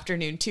mentioned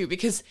afternoon too,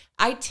 because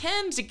I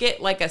tend to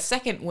get like a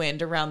second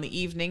wind around the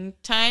evening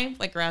time,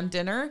 like around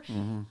dinner.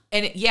 Mm-hmm.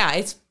 And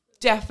it's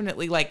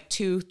definitely like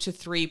 2 to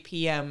 3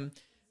 p.m.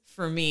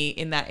 for me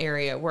in that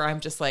area where I'm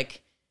just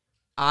like,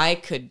 I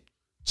could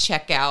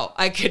check out,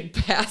 I could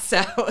pass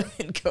out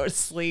and go to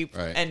sleep,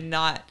 right, and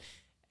not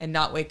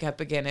wake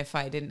up again if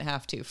I didn't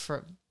have to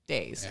for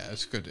days. Yeah,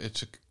 it's good.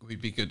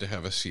 We'd be good to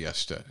have a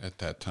siesta at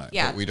that time.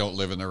 Yeah. But we don't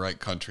live in the right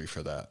country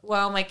for that.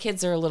 Well, my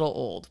kids are a little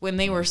old. When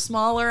they were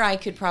smaller, I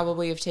could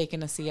probably have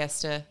taken a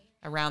siesta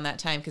around that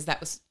time because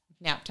that was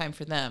nap time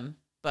for them.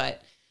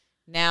 But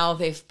now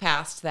they've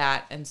passed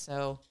that, and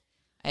so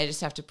I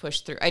just have to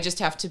push through. I just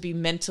have to be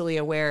mentally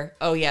aware,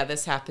 oh yeah,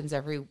 this happens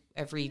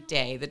every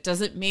day. That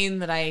doesn't mean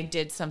that I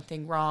did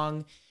something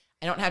wrong.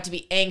 I don't have to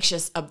be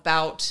anxious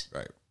about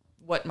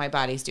what my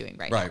body's doing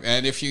right now. Right.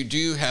 And if you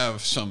do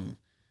have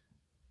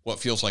what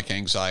feels like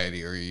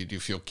anxiety, or you do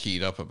feel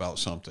keyed up about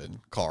something,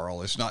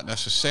 Carl, it's not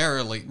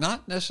necessarily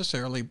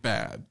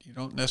bad. You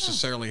don't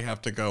necessarily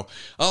have to go,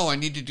 oh, I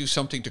need to do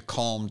something to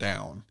calm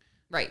down.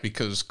 Right.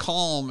 Because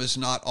calm is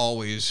not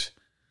always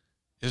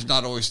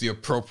the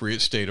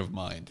appropriate state of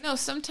mind. No,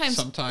 sometimes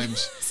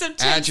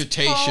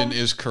agitation calm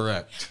is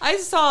correct. I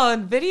saw a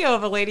video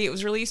of a lady, it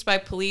was released by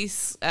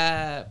police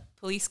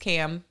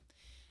cam,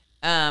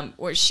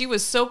 where she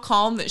was so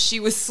calm that she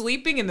was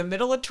sleeping in the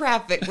middle of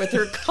traffic with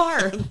her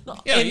car.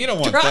 Yeah, you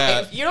don't want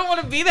that. You don't want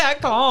to be that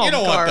calm, You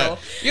don't Carl. want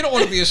that. You don't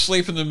want to be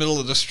asleep in the middle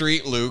of the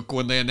street, Luke,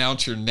 when they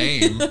announce your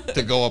name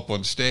to go up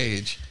on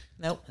stage.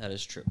 Nope. That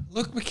is true.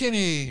 Luke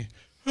McKinney.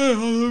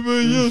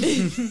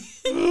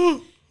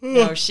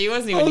 No, she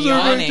wasn't even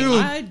yawning.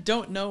 I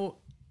don't know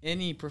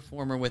any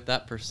performer with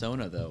that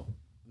persona, though.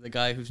 The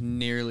guy who's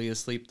nearly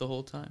asleep the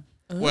whole time.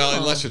 Well,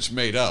 unless it's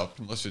made up,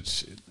 unless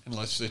it's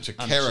a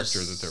character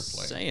that they're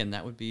playing. Saying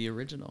that would be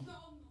original.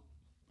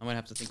 I might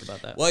have to think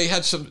about that. Well, you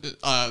had some.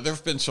 There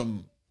have been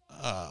some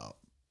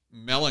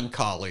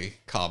melancholy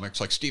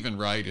comics, like Stephen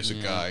Wright is a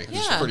guy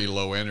who's pretty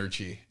low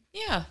energy.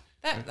 Yeah.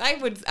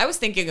 I was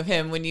thinking of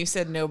him when you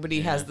said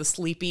nobody has the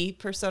sleepy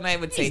persona. I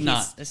would say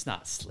it's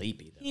not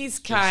sleepy, though. He's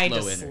kind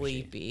of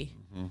sleepy.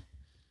 Mm-hmm.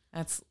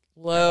 That's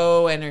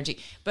low energy.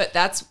 But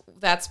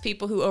that's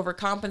people who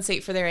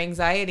overcompensate for their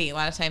anxiety. A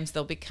lot of times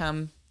they'll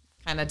become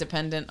kind of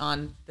dependent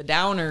on the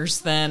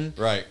downers then.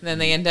 Right. Then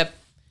they end up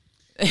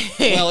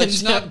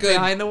it's not good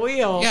behind the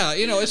wheel. Yeah,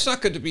 it's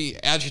not good to be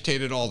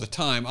agitated all the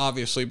time,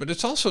 obviously, but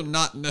it's also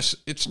not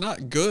it's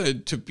not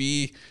good to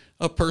be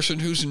a person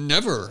who's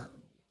never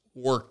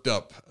worked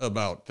up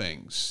about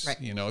things. Right.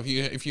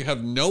 If you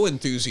have no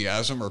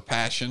enthusiasm or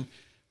passion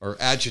or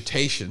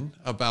agitation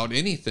about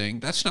anything,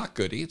 that's not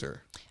good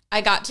either.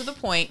 I got to the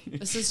point.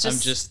 This is just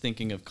I'm just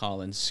thinking of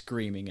Colin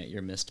screaming at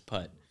your missed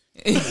putt.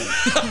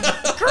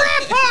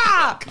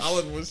 Grandpa! stop.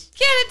 Colin was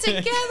Get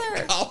it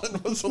together.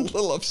 Colin was a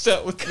little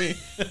upset with me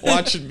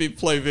watching me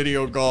play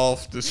video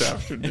golf this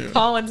afternoon.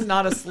 Colin's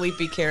not a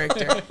sleepy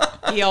character.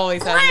 He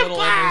always has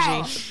little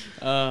energy.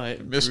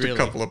 It Missed really, a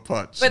couple of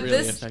putts. But really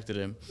this affected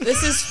him.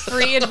 This is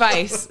free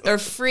advice or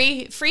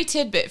free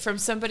tidbit from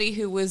somebody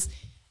who was,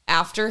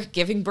 after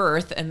giving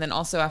birth and then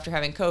also after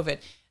having COVID,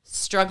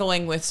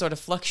 struggling with sort of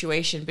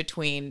fluctuation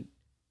between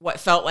what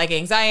felt like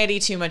anxiety,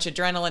 too much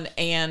adrenaline,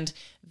 and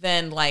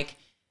then like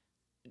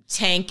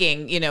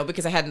tanking,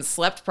 because I hadn't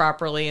slept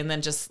properly, and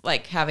then just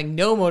like having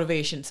no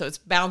motivation. So it's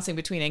bouncing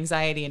between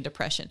anxiety and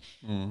depression.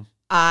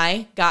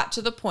 I got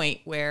to the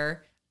point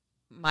where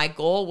my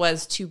goal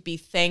was to be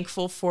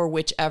thankful for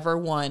whichever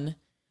one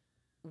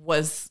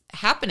was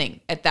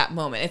happening at that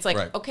moment. It's like,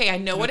 Right. okay, I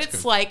know what That's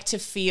it's good. like to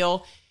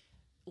feel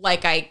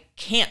like I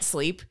can't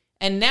sleep.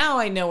 And now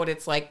I know what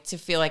it's like to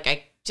feel like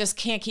I just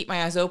can't keep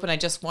my eyes open. I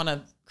just want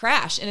to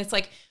crash. And it's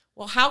like,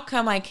 well, how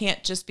come I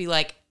can't just be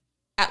like,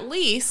 at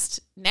least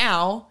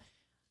now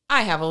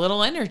I have a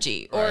little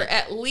energy, or Right.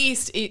 at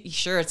least,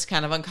 sure, it's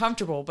kind of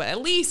uncomfortable, but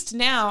at least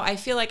now I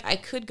feel like I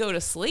could go to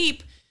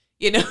sleep,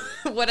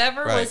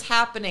 whatever Right. was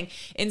happening,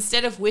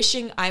 instead of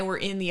wishing I were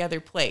in the other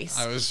place.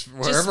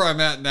 Wherever I'm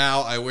at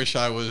now, I wish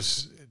I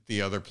was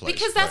the other place.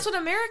 Because that's what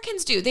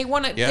Americans do. They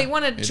want to Yeah,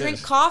 it drink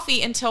is.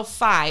 coffee until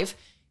 5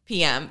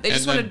 p.m. They and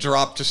just then want to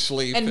drop to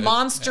sleep. and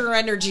Monster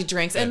energy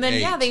drinks, and then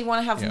 8. they want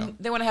to have Yeah.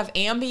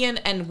 Ambien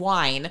and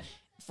wine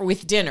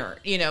with dinner,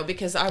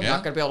 because I'm Yeah.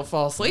 not going to be able to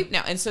fall asleep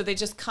now, and so they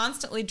just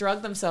constantly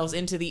drug themselves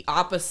into the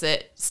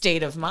opposite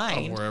state of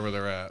mind. wherever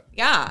they're at.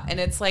 Yeah, and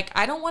it's like,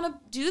 I don't want to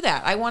do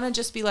that. I want to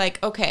just be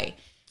like, okay,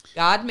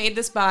 God made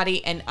this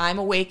body and I'm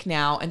awake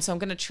now, and so I'm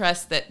going to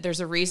trust that there's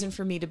a reason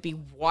for me to be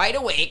wide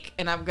awake,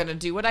 and I'm going to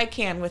do what I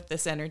can with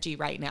this energy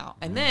right now.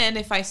 And then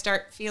if I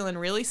start feeling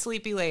really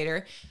sleepy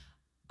later,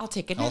 I'll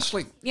take a nap. I'll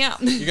sleep. Yeah.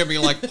 You're going to be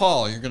like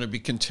Paul. You're going to be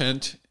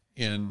content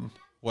in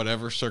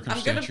whatever I'm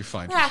circumstance going you to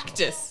find yourself.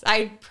 practice.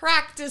 I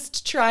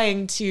practiced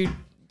trying to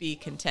be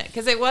content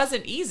because it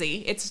wasn't easy.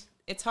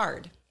 It's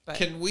hard. But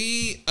Can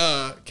we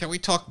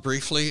talk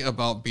briefly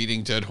about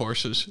beating dead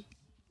horses?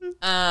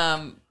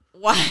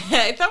 why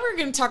I thought we were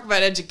going to talk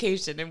about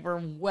education, and we're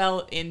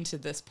well into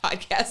this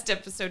podcast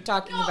episode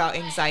talking about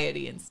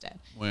anxiety instead.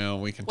 Well,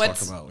 we can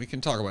What's-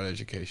 talk about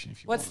education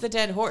if you What's want. the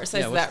dead horse? Yeah,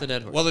 Is what's that the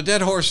dead horse? Well, the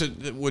dead horse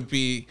it would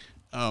be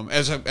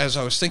as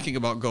I was thinking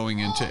about going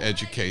into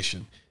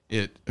education,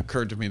 it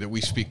occurred to me that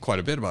we speak quite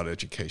a bit about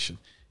education,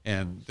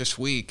 and this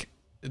week,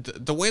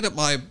 the way that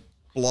my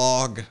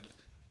blog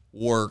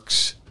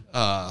works,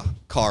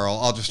 Carl,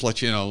 I'll just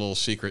let you in on a little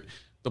secret.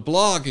 The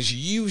blog is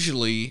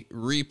usually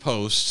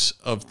reposts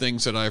of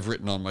things that I've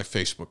written on my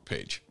Facebook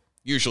page.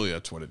 Usually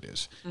that's what it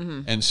is.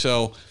 And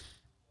so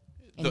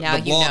And now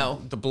you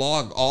know. the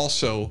blog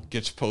also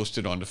gets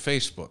posted onto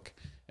Facebook.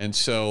 And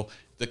so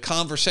the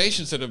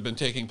conversations that have been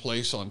taking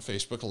place on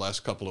Facebook the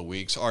last couple of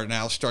weeks are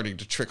now starting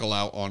to trickle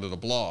out onto the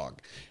blog.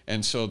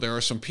 And so there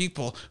are some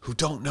people who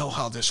don't know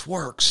how this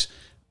works,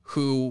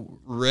 who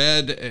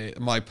read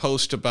my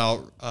post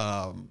about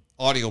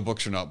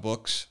audiobooks are not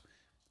books,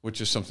 which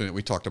is something that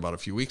we talked about a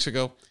few weeks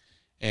ago.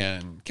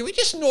 And can we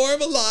just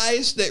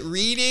normalize that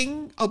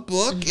reading a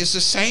book is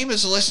the same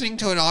as listening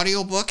to an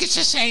audiobook? It's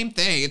the same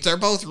thing. They're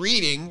both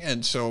reading.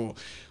 And so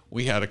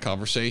we had a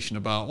conversation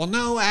about, well,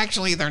 no,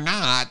 actually they're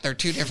not. They're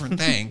two different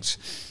things.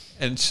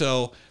 And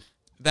so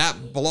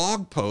that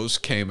blog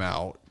post came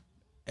out,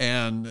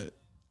 and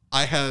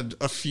I had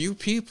a few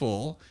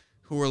people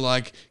who were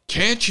like,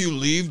 can't you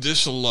leave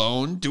this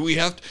alone? Do you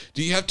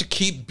have to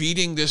keep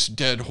beating this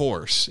dead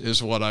horse,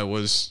 is what I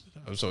was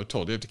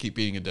told. You have to keep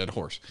beating a dead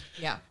horse.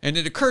 Yeah. And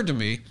it occurred to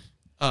me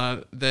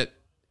that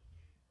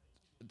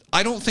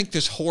I don't think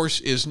this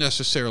horse is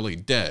necessarily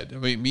dead. I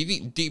mean,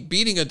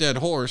 beating a dead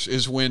horse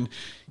is when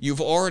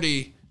you've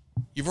already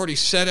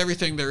said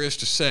everything there is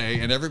to say,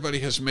 and everybody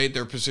has made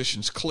their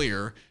positions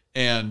clear,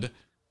 and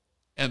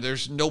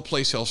there's no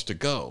place else to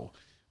go.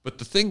 But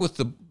the thing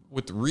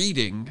with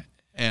reading,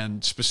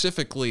 and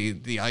specifically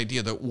the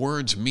idea that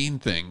words mean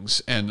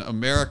things, and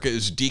America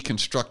is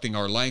deconstructing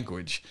our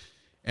language,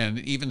 and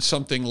even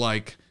something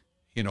like,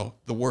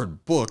 the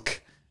word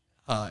book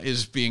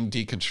is being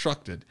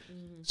deconstructed.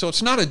 So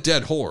it's not a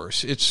dead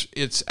horse.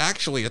 It's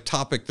actually a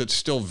topic that's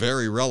still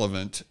very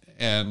relevant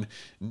and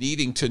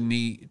needing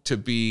to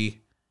be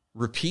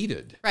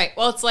repeated. Right.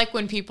 Well, it's like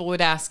when people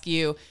would ask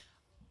you,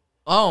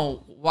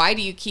 oh, why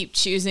do you keep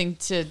choosing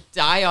to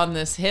die on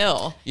this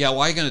hill? Yeah,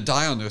 why are you going to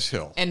die on this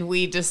hill? And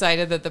we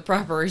decided that the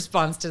proper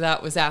response to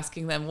that was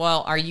asking them,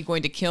 well, are you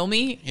going to kill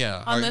me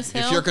on this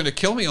hill? If you're going to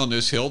kill me on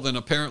this hill, then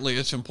apparently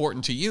it's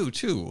important to you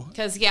too.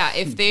 Because,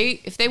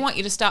 if they want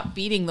you to stop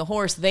beating the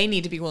horse, they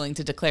need to be willing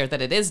to declare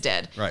that it is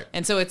dead. Right.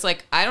 And so it's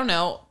like, I don't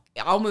know,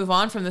 I'll move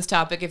on from this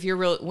topic if you're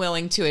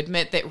willing to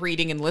admit that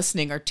reading and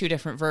listening are two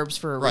different verbs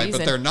for a Right,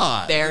 reason. but they're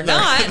not. They're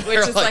not, which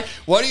is like,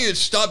 why do you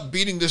stop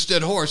beating this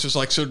dead horse? It's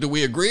like, so do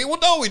we agree? Well,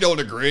 no, we don't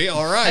agree.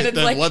 All right, And it's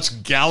then like- let's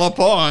gallop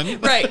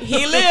on. right,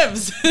 he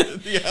lives.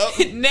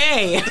 Yep.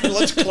 Nay.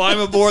 Let's climb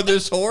aboard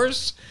this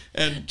horse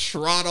and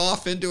trot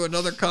off into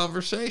another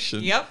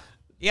conversation. Yep.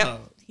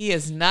 Yep. He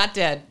is not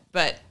dead.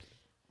 But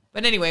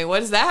anyway, what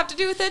does that have to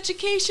do with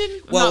education?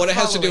 Well, what it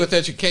has to do with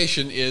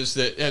education is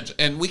that,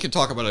 and we can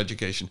talk about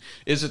education,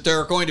 is that there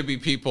are going to be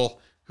people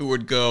who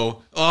would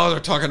go, oh, they're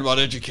talking about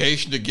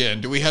education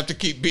again. Do we have to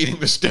keep beating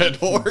this dead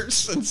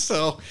horse? And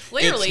so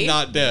Clearly, it's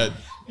not dead.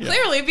 Yeah.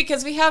 Clearly,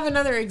 because we have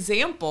another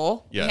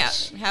example.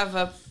 Yes. We have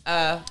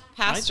a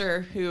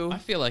pastor who... I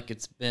feel like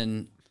it's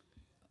been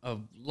a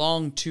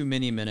long too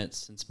many minutes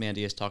since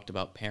Mandy has talked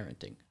about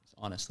parenting,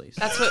 honestly.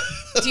 That's what...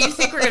 Do you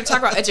think we're going to talk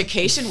about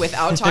education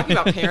without talking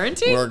about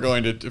parenting? We're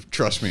going to...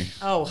 Trust me.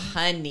 Oh,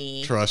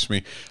 honey. Trust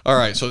me. All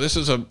right, so this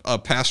is a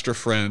pastor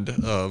friend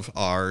of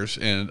ours,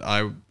 and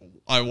I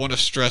want to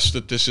stress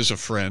that this is a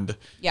friend.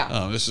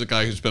 Yeah. This is a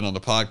guy who's been on the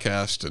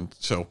podcast, and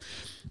so...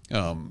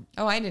 oh,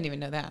 I didn't even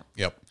know that.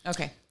 Yep.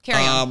 Okay,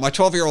 carry on. My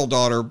 12-year-old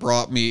daughter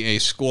brought me a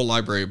school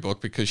library book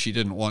because she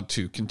didn't want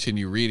to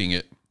continue reading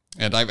it,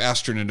 and I've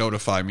asked her to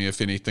notify me if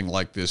anything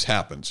like this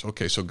happens.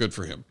 Okay, so good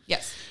for him.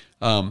 Yes.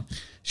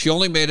 She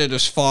only made it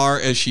as far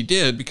as she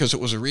did because it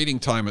was a reading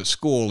time at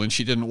school, and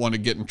she didn't want to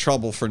get in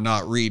trouble for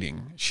not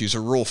reading. She's a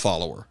rule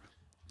follower.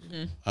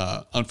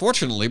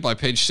 Unfortunately, by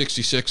page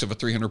 66 of a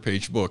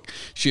 300-page book,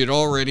 she had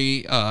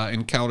already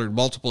encountered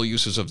multiple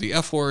uses of the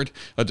F word,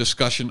 a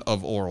discussion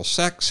of oral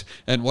sex,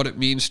 and what it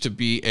means to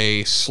be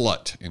a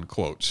slut, in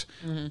quotes.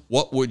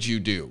 What would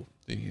you do?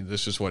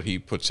 This is what he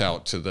puts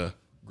out to the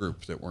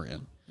group that we're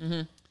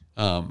in.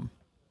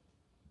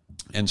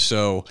 And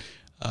so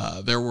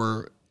there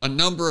were a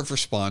number of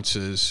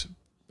responses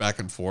back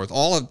and forth.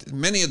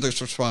 Many of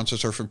those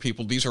responses are from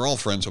people. These are all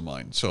friends of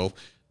mine. So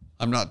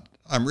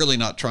I'm really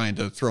not trying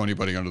to throw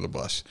anybody under the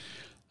bus.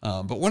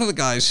 But one of the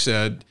guys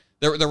said,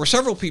 there were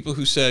several people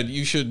who said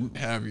you should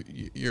have,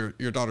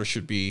 your daughter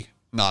should be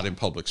not in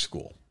public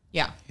school.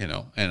 Yeah.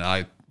 And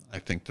I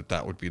think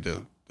that would be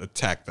the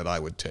tack that I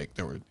would take.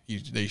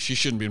 She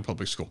shouldn't be in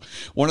public school.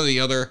 One of the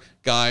other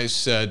guys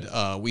said,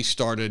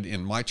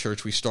 in my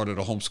church, we started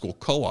a homeschool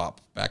co-op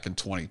back in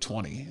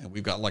 2020. And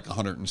we've got like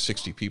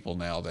 160 people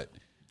now that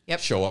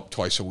show up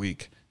twice a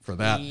week for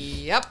that.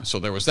 Yep. So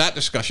there was that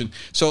discussion.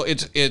 So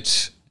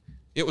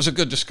it was a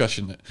good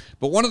discussion.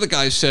 But one of the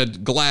guys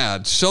said,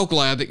 so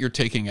glad that you're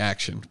taking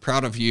action.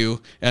 Proud of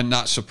you and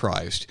not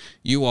surprised.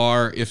 You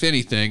are, if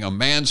anything, a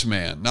man's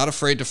man, not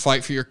afraid to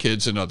fight for your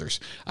kids and others.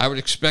 I would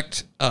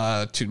expect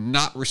to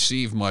not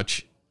receive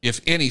much,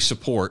 if any,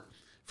 support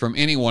from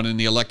anyone in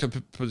the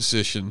elected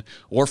position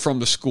or from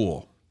the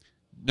school.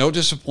 No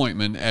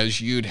disappointment as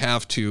you'd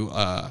have to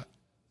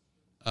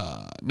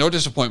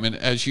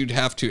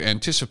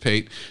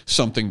anticipate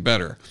something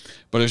better.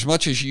 But as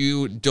much as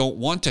you don't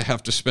want to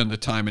have to spend the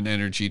time and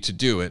energy to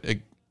do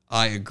it,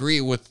 I agree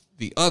with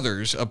the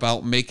others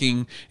about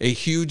making a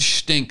huge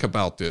stink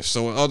about this.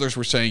 So others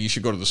were saying you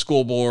should go to the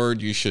school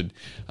board, you should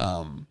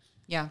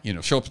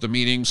show up at the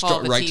meetings,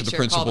 write to the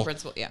principal.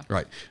 Yeah.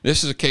 Right.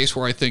 This is a case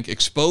where I think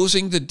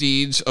exposing the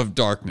deeds of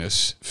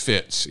darkness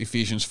fits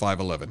Ephesians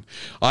 5:11.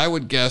 I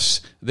would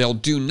guess they'll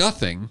do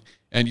nothing,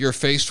 and you're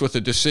faced with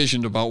a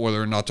decision about whether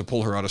or not to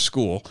pull her out of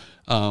school.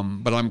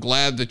 But I'm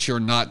glad that you're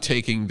not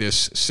taking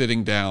this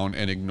sitting down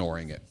and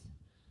ignoring it.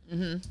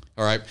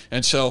 All right.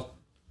 And so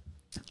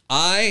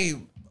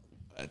I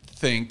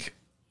think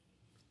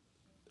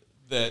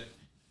that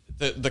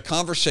the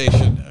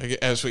conversation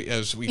as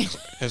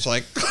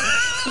like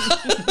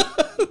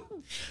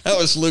that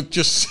was Luke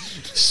just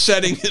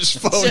setting his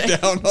phone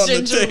down on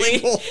the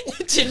table.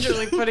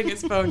 Gingerly putting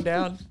his phone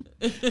down.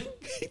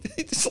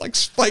 It's like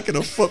spiking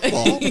a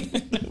football.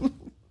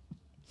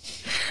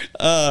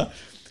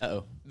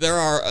 Uh-oh. There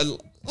are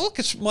look,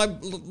 it's my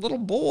little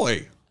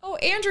boy. Oh,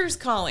 Andrew's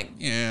calling.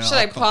 Yeah. Should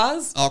I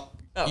pause?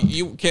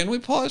 Can we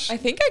pause? I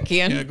think I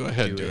can. Yeah, go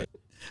ahead. Do it.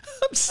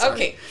 I'm sorry.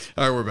 Okay.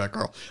 All right, we're back,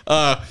 Carl.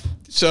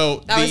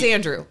 So that was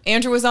Andrew.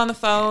 Andrew was on the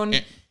phone.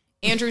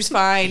 Andrew's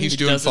fine. He's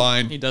doing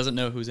fine. He doesn't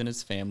know who's in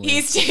his family.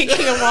 He's taking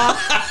a walk.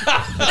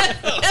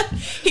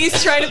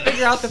 He's trying to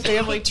figure out the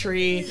family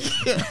tree.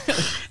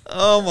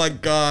 Oh my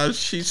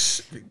gosh,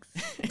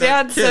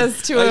 Dad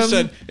says to him,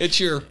 I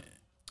said,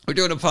 we're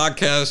doing a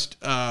podcast,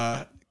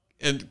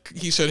 and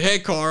he said, "Hey,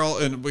 Carl,"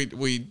 and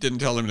we didn't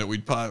tell him that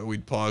we'd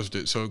paused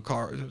it. So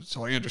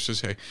Andrew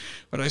says, "Hey,"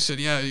 but I said,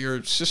 "Yeah,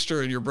 your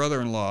sister and your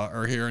brother-in-law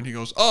are here," and he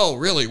goes, "Oh,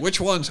 really? Which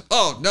ones?"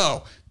 "Oh,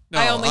 no,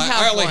 I only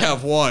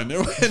have one."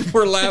 And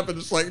we're laughing.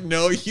 It's like,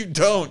 no, you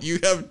don't. You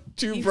have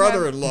two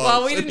brother-in-laws.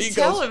 Well, we didn't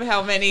tell him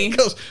how many. He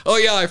goes, "Oh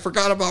yeah, I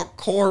forgot about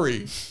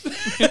Corey."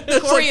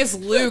 Corey is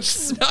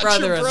Luke's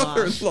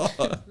brother-in-law.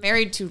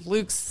 Married to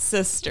Luke's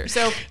sister.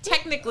 So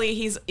technically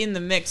he's in the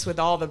mix with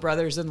all the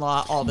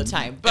brothers-in-law all the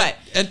time. But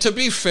and to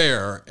be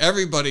fair,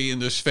 everybody in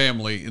this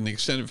family, in the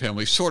extended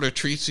family, sort of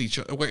treats each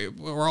other.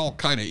 We're all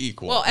kind of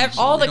equal. Well,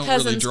 all the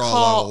cousins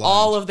call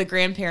all of the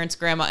grandparents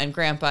grandma and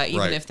grandpa,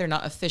 even if they're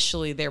not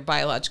officially their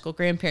biological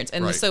grandparents.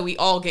 And so we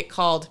all get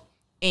called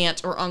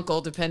aunt or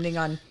uncle, depending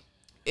on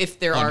if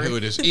there are who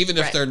it is, even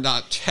if they're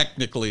not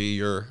technically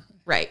your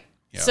right.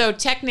 Yeah. So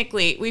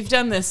technically, we've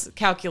done this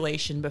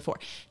calculation before.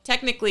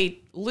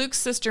 Technically, Luke's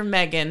sister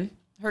Megan,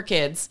 her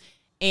kids,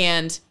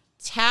 and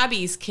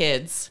Tabby's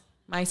kids,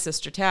 my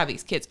sister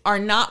Tabby's kids, are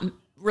not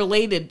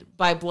related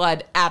by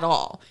blood at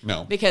all.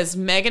 No. Because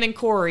Megan and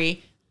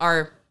Corey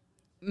are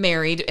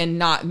married and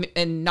not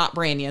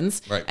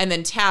Branians. Right. And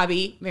then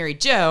Tabby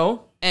married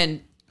Joe,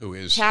 and Who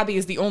is Tabby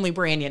is the only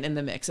Branian in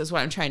the mix, is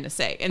what I'm trying to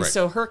say. And Right.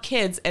 so her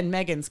kids and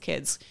Megan's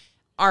kids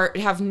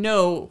have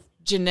no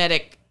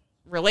genetic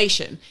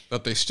relation.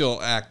 But they still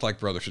act like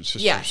brothers and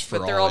sisters. Yes, for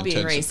but they're all being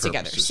intents and raised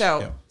together. purposes. So,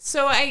 Yeah.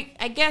 so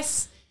I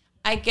guess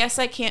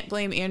I can't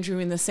blame Andrew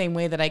in the same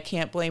way that I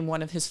can't blame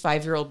one of his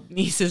 5-year-old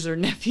nieces or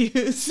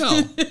nephews.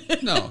 No,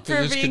 For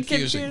because it's being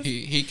confusing.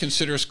 confused. He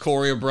considers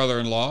Corey a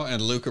brother-in-law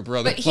and Luke a But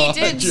brother-in-law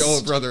and Joe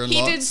a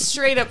brother-in-law. He did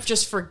straight up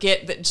just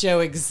forget that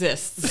Joe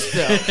exists.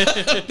 Though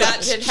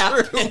that did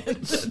happen.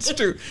 That's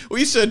true.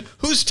 We said,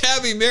 "Who's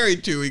Tabby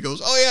married to?" He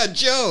goes, "Oh yeah,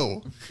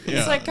 Joe." Yeah.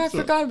 It's like I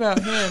forgot about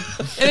him.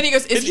 And then he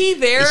goes, "Is he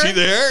there?" Is he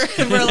there?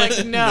 And we're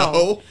like, "No."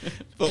 No,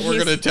 but we're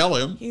He's- going to tell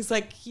him. He's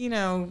like,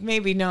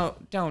 maybe no,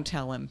 don't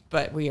tell him,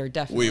 but we are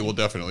definitely. We will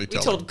definitely We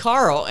tell told him.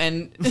 Carl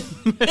and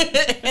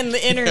and the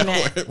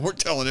internet. We're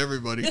telling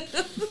everybody.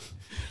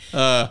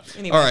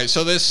 Anyway. All right,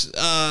 so this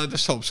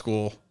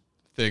homeschool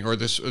thing, or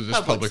this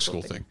public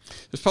school thing,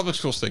 this public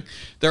schools thing.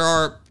 There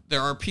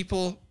are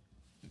people,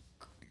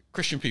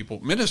 Christian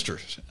people,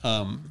 ministers,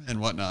 and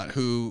whatnot,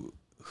 who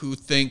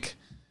think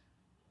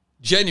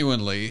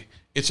genuinely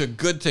it's a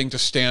good thing to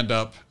stand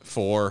up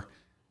for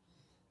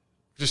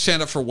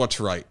what's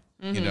right.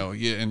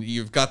 Mm-hmm. And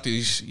you've got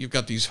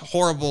these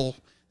horrible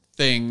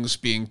things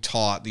being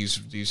taught, these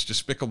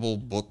despicable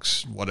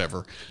books,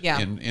 whatever, Yeah.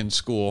 in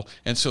school.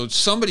 And so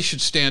somebody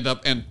should stand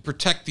up and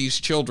protect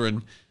these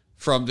children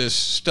from this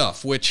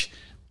stuff, which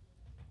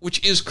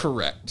is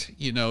correct.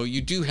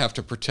 You do have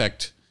to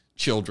protect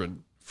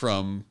children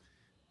from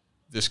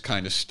this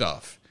kind of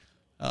stuff.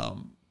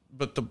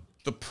 But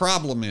the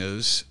problem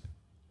is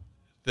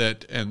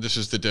that, and this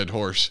is the dead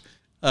horse,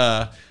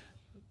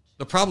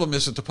 the problem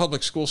is that the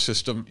public school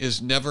system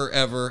is never,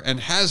 ever,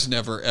 and has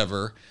never,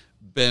 ever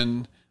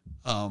been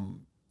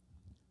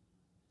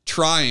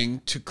trying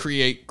to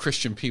create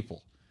Christian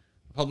people.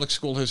 Public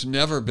school has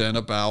never been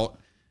about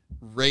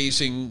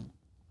raising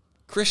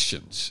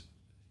Christians.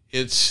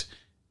 It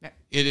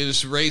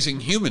is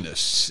raising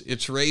humanists.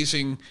 It's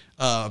raising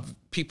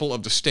people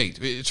of the state.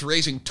 It's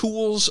raising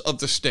tools of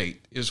the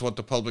state is what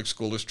the public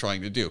school is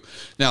trying to do.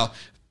 Now,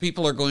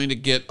 people are going to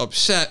get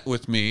upset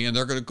with me, and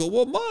they're going to go,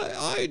 well,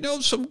 I know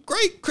some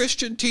great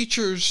Christian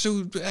teachers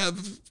who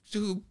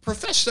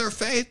profess their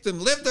faith and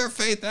live their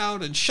faith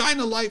out and shine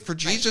a light for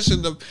Jesus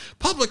in the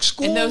public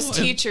school. And those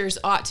teachers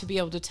ought to be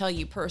able to tell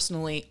you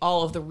personally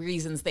all of the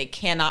reasons they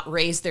cannot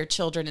raise their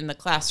children in the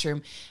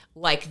classroom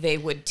like they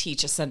would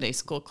teach a Sunday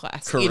school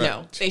class.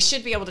 Correct. They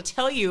should be able to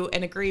tell you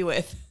and agree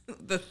with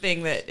the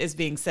thing that is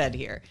being said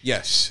here.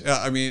 Yes.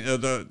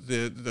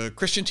 The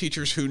Christian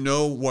teachers who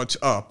know what's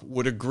up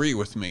would agree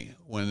with me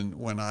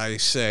when I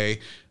say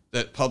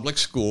that public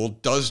school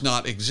does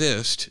not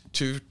exist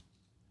to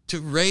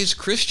raise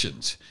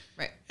Christians.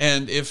 Right.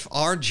 And if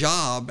our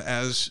job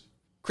as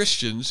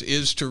Christians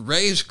is to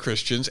raise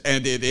Christians,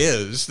 and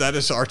that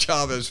is our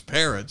job as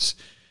parents,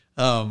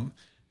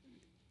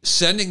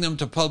 sending them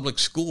to public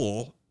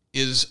school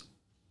is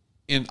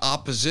in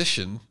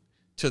opposition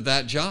to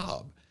that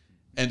job.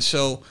 And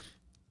so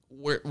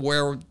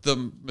where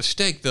the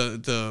mistake,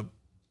 the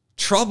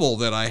trouble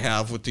that I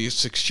have with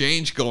this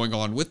exchange going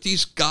on with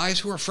these guys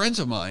who are friends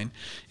of mine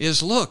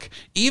is, look,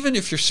 even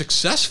if you're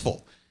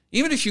successful,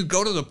 even if you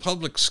go to the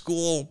public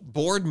school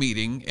board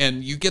meeting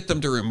and you get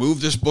them to remove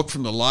this book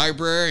from the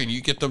library and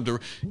you get them to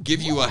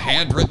give you a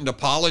handwritten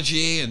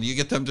apology and you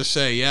get them to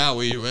say,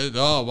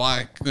 oh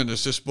my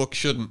goodness, this book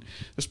shouldn't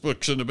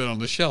have been on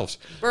the shelves.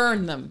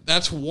 Burn them.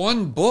 That's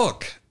one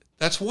book.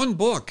 That's one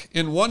book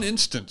in one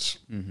instance.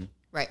 Mm-hmm.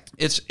 Right.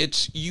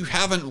 It's you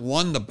haven't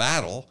won the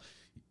battle.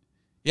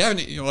 You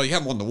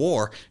haven't won the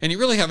war, and you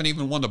really haven't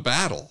even won the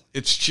battle.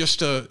 It's just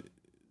going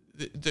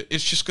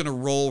to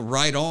roll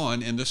right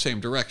on in the same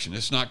direction.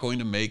 It's not going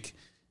to make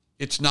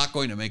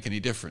any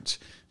difference,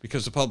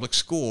 because the public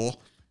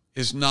school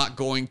is not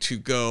going to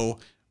go,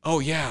 oh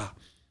yeah,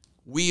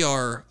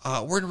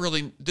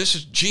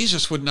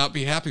 Jesus would not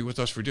be happy with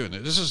us for doing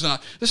it. This is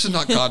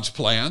not God's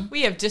plan.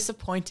 We have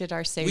disappointed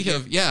our Savior.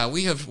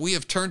 We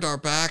have turned our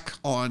back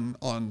on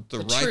the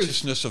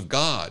righteousness of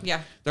God.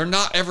 Yeah. They're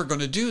not ever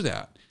going to do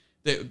that.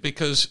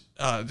 Because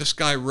this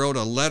guy wrote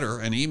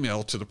an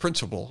email to the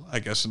principal, I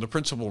guess, and the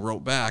principal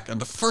wrote back.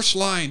 And the first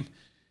line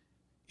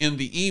in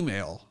the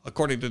email,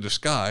 according to this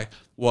guy,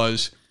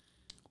 was,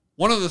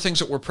 one of the things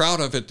that we're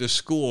proud of at this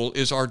school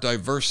is our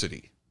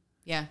diversity.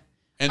 Yeah.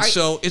 And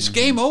so it's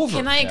game over.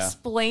 Can I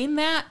explain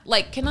that?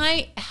 Like, can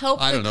I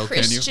help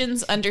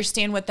Christians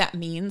understand what that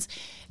means?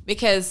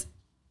 Because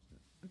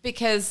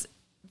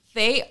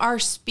they are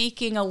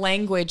speaking a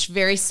language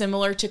very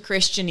similar to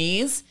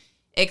Christianese,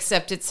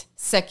 except it's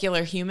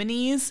secular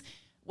humanese.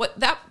 What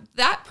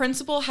that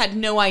principal had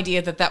no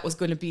idea that was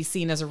going to be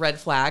seen as a red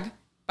flag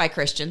by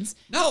Christians.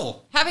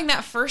 No. Having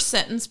that first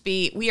sentence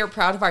be, we are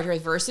proud of our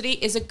diversity,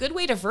 is a good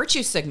way to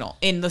virtue signal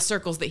in the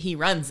circles that he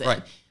runs in.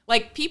 Right.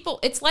 Like, people,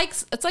 it's like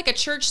a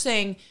church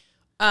saying,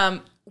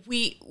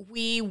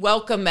 we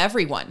welcome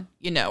everyone,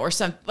 or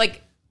some,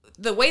 like,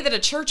 the way that a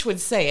church would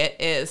say it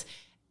is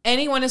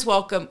anyone is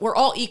welcome. We're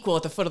all equal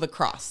at the foot of the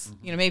cross.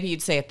 Maybe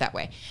you'd say it that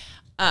way.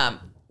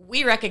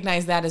 We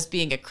recognize that as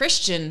being a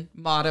Christian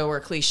motto or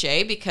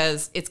cliche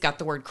because it's got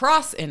the word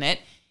cross in it.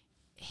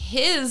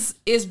 His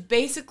is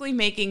basically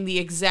making the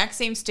exact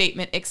same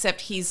statement,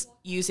 except he's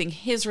using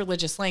his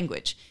religious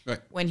language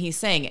when he's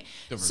saying it.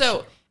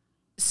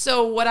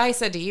 So what I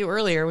said to you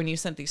earlier when you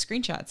sent these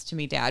screenshots to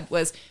me, Dad,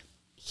 was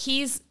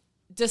he's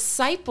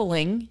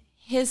discipling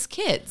his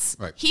kids.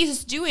 Right.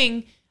 He's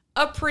doing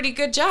a pretty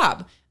good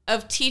job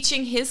of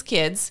teaching his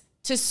kids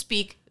to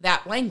speak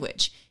that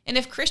language. And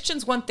if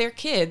Christians want their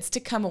kids to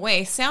come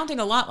away sounding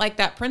a lot like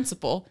that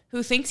principal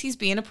who thinks he's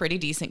being a pretty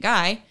decent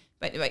guy,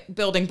 but like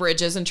building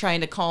bridges and trying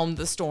to calm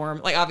the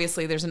storm, like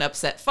obviously there's an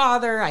upset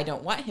father. I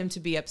don't want him to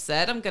be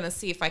upset. I'm going to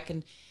see if I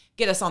can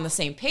get us on the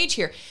same page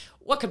here.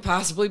 What could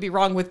possibly be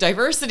wrong with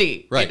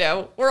diversity? Right.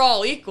 We're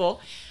all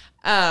equal.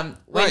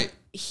 Right.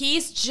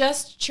 He's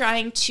just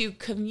trying to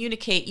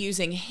communicate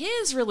using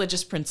his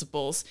religious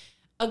principles,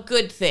 a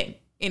good thing,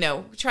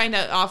 trying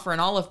to offer an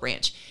olive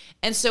branch.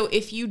 And so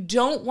if you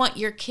don't want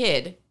your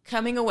kid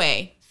coming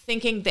away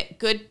thinking that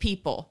good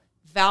people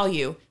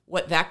value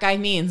what that guy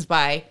means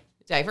by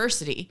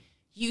diversity,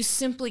 you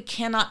simply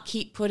cannot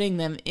keep putting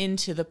them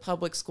into the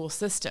public school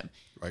system.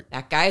 Right.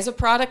 That guy is a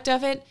product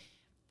of it.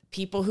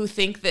 People who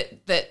think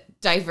that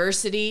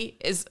diversity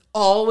is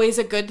always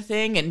a good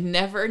thing and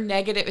never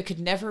negative, it could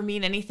never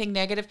mean anything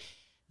negative,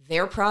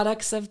 they're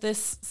products of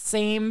this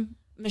same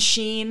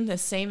machine, the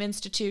same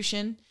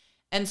institution.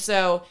 And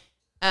so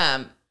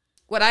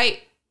what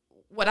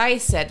I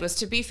said was,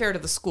 to be fair to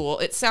the school,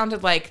 it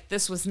sounded like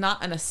this was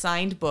not an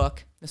assigned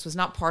book. This was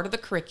not part of the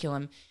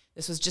curriculum.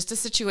 This was just a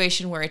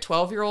situation where a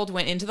 12-year-old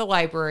went into the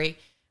library,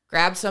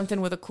 grabbed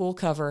something with a cool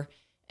cover,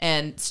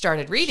 and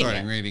started reading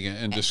it.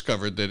 And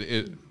discovered that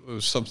it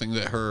was something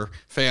that her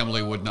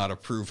family would not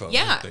approve of.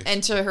 Yeah,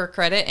 and to her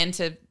credit and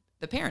to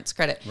the parents'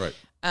 credit,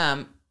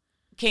 right.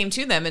 Came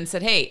to them and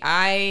said, hey,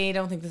 I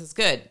don't think this is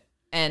good.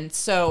 And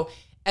so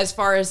as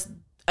far as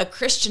a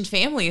Christian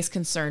family is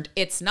concerned,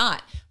 it's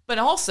not. But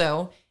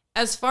also,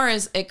 as far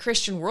as a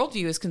Christian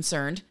worldview is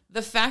concerned,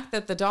 the fact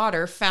that the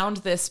daughter found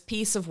this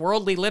piece of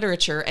worldly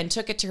literature and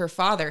took it to her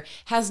father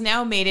has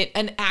now made it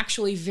an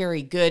actually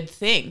very good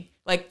thing.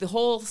 Like, the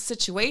whole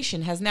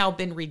situation has now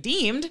been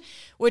redeemed,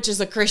 which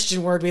is a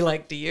Christian word we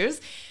like to use.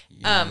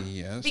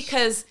 Yes.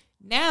 Because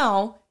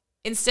now,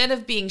 instead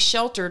of being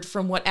sheltered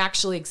from what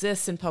actually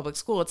exists in public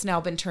school, it's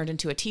now been turned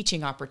into a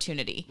teaching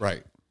opportunity.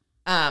 Right.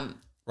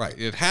 Right.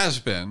 It has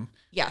been.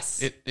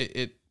 Yes.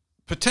 It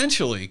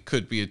potentially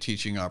could be a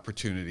teaching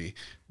opportunity,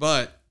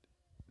 but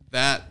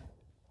that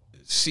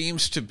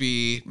seems to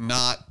be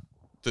not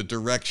the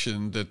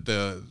direction that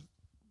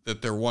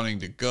they're wanting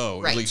to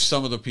go. Right. At least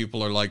some of the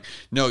people are like,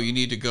 no, you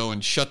need to go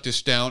and shut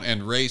this down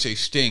and raise a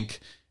stink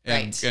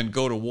and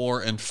go to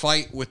war and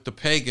fight with the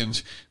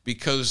pagans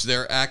because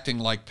they're acting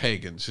like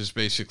pagans is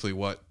basically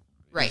what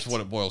is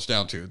what it boils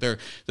down to.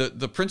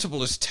 The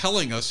principle is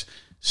telling us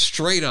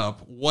straight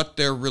up what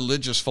their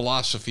religious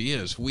philosophy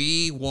is.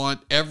 We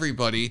want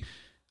everybody,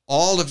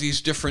 all of these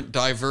different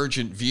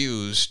divergent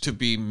views, to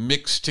be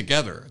mixed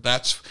together.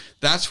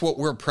 That's what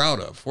we're proud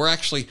of.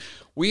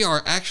 We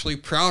are actually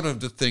proud of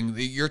the thing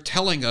that you're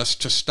telling us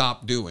to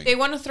stop doing. They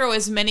want to throw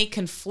as many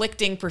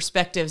conflicting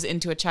perspectives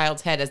into a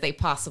child's head as they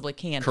possibly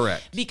can.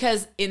 Correct.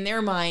 Because in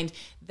their mind,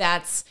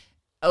 that's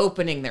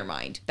opening their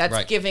mind. That's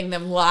right. giving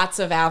them lots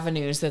of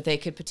avenues that they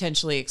could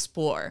potentially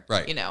explore.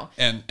 Right.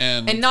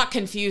 And not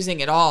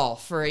confusing at all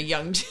for a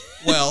young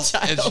well,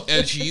 child.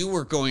 as you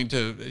were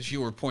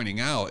pointing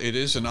out, it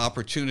is an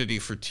opportunity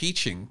for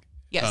teaching.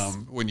 Yes.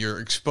 When you're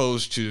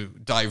exposed to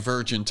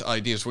divergent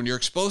ideas, when you're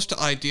exposed to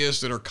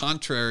ideas that are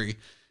contrary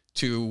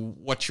to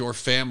what your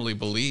family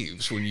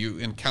believes, when you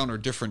encounter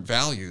different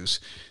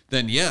values,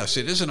 then yes,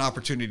 it is an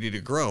opportunity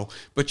to grow,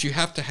 but you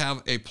have to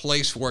have a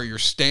place where you're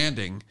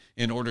standing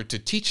in order to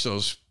teach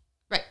those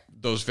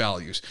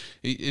values.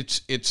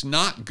 It's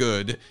not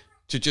good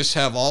to just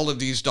have all of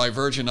these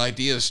divergent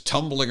ideas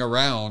tumbling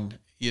around,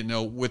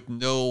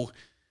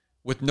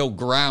 with no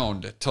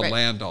ground to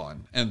land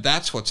on. And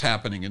that's what's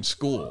happening in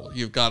school.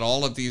 You've got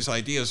all of these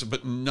ideas,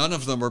 but none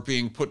of them are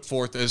being put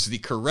forth as the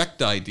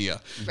correct idea,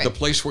 the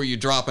place where you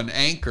drop an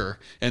anchor,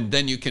 and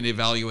then you can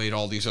evaluate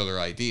all these other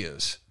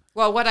ideas.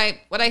 Well, what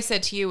I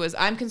said to you was,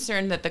 I'm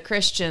concerned that the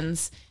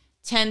Christians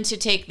tend to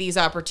take these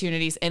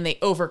opportunities and they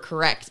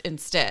overcorrect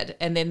instead.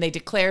 And then they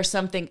declare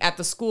something at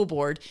the school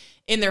board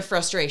in their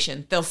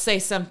frustration. They'll say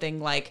something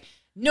like,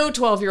 no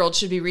 12-year-old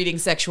should be reading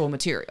sexual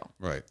material.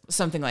 Right.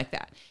 Something like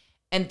that.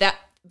 And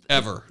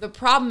the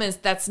problem is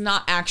that's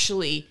not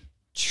actually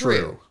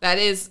true. That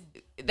is,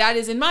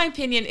 in my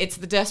opinion, it's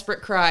the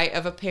desperate cry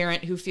of a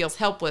parent who feels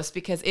helpless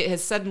because it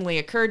has suddenly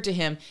occurred to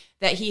him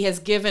that he has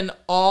given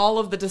all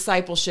of the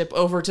discipleship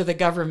over to the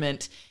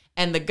government,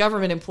 and the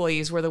government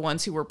employees were the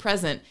ones who were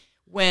present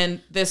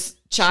when this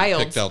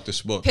child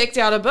picked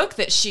out a book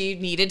that she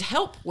needed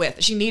help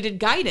with. She needed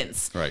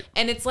guidance. Right.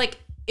 And it's like,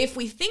 if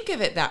we think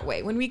of it that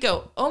way, when we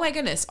go, oh my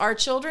goodness, our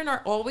children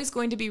are always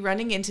going to be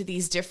running into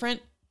these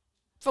different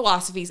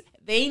philosophies.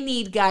 They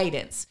need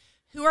guidance.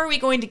 Who are we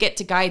going to get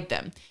to guide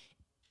them?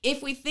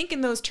 If we think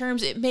in those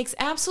terms, it makes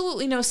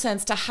absolutely no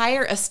sense to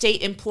hire a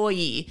state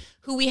employee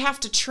who we have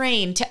to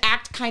train to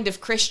act kind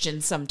of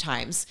Christian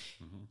sometimes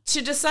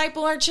to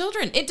disciple our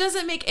children. It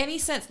doesn't make any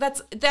sense.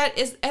 That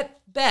is at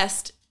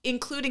best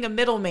including a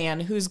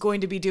middleman who's going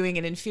to be doing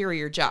an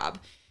inferior job.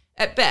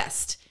 At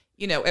best,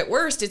 at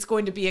worst, it's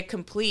going to be a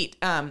complete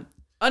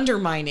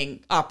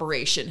undermining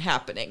operation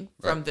happening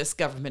from this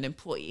government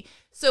employee.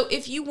 So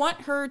if you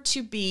want her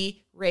to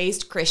be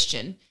raised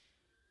Christian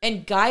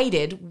and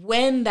guided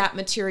when that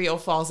material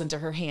falls into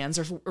her hands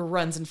or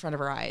runs in front of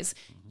her eyes,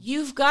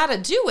 you've got to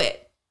do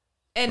it.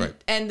 And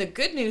the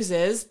good news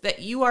is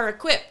that you are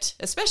equipped,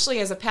 especially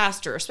as a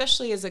pastor,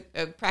 especially as a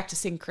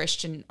practicing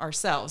Christian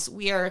ourselves.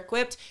 We are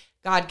equipped.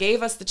 God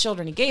gave us the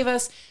children he gave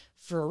us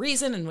for a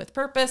reason and with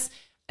purpose.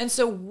 And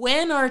so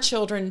when our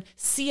children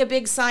see a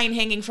big sign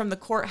hanging from the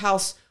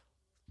courthouse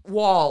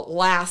wall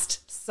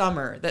last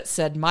summer that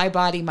said, "My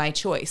body, my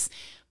choice,"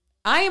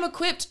 I am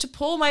equipped to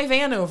pull my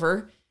van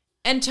over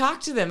and talk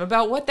to them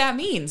about what that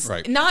means.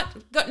 Right. Not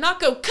go,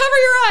 cover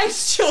your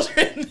eyes,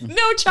 children.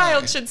 No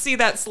child should see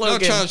that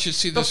slogan. No child should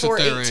see this before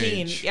at their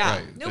 18. age. Yeah,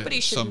 right. nobody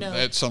should know.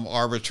 At some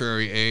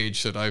arbitrary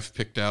age that I've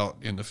picked out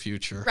in the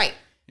future. Right.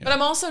 Yeah. But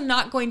I'm also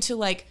not going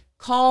to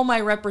call my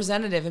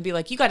representative and be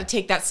like, you got to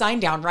take that sign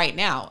down right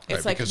now.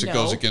 It's because it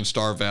goes against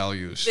our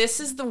values.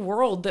 This is the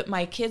world that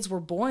my kids were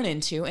born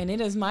into, and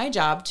it is my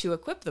job to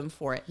equip them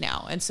for it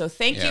now. And so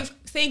thank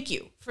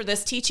you for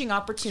this teaching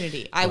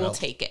opportunity. I will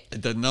take it.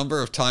 The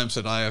number of times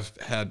that I have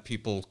had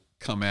people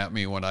come at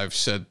me when I've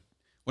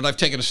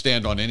taken a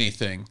stand on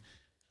anything,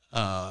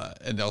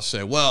 and they'll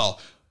say,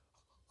 well,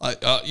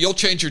 you'll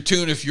change your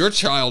tune if your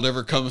child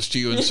ever comes to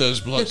you and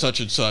says such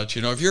and such.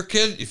 If your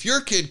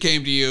kid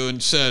came to you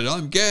and said,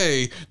 "I'm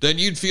gay," then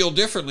you'd feel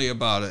differently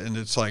about it. And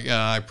it's like,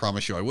 I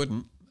promise you I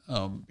wouldn't,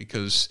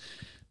 because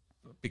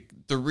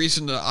the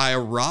reason that I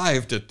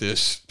arrived at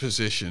this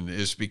position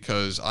is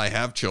because I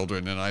have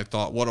children, and I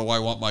thought, what do I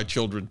want my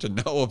children to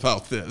know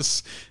about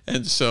this?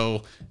 And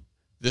so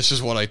this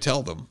is what I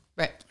tell them.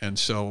 Right. And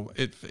so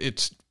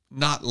it's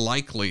not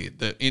likely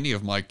that any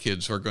of my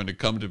kids are going to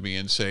come to me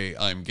and say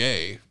I'm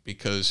gay,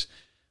 because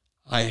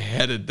I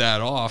headed that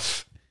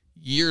off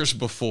years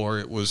before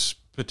it was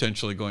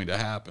potentially going to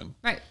happen.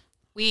 Right.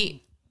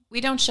 We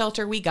don't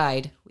shelter, we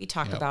guide. We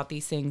talk about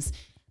these things,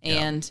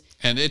 and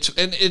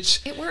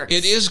it works.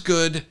 It is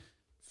good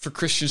for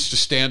Christians to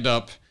stand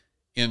up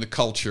in the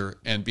culture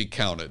and be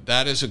counted.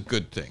 That is a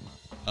good thing.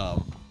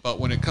 But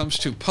when it comes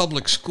to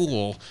public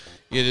school,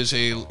 it's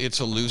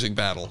a losing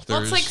battle.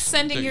 It's like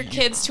sending your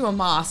kids to a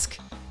mosque,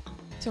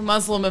 to a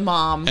Muslim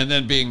imam. And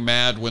then being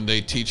mad when they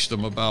teach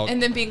them about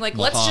And then being like,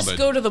 Muhammad. Let's just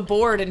go to the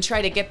board and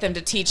try to get them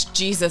to teach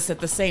Jesus at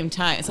the same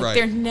time. It's like,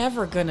 they're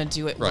never going to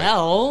do it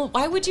well.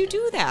 Why would you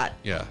do that?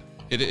 Yeah.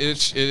 It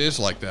is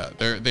like that.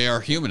 They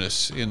are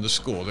humanists in the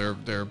school.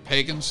 They're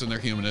pagans and they're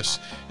humanists,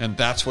 and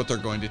that's what they're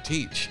going to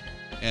teach.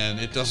 And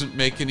it doesn't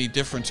make any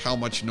difference how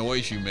much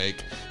noise you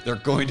make. They're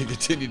going to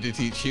continue to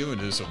teach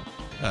humanism.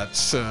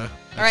 That's all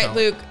right,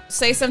 Luke,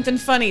 say something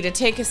funny to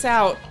take us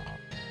out.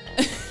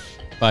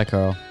 Bye,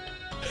 Carl.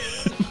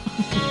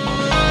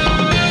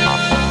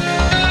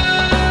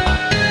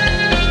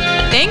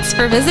 Thanks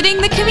for visiting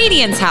the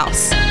Comedian's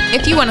House.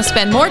 If you want to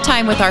spend more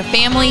time with our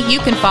family, you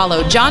can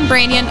follow John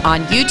Branyan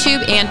on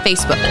YouTube and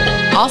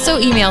Facebook. Also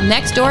email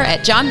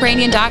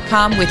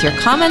nextdoor@johnbranyan.com with your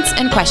comments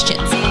and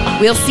questions.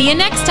 We'll see you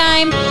next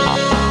time.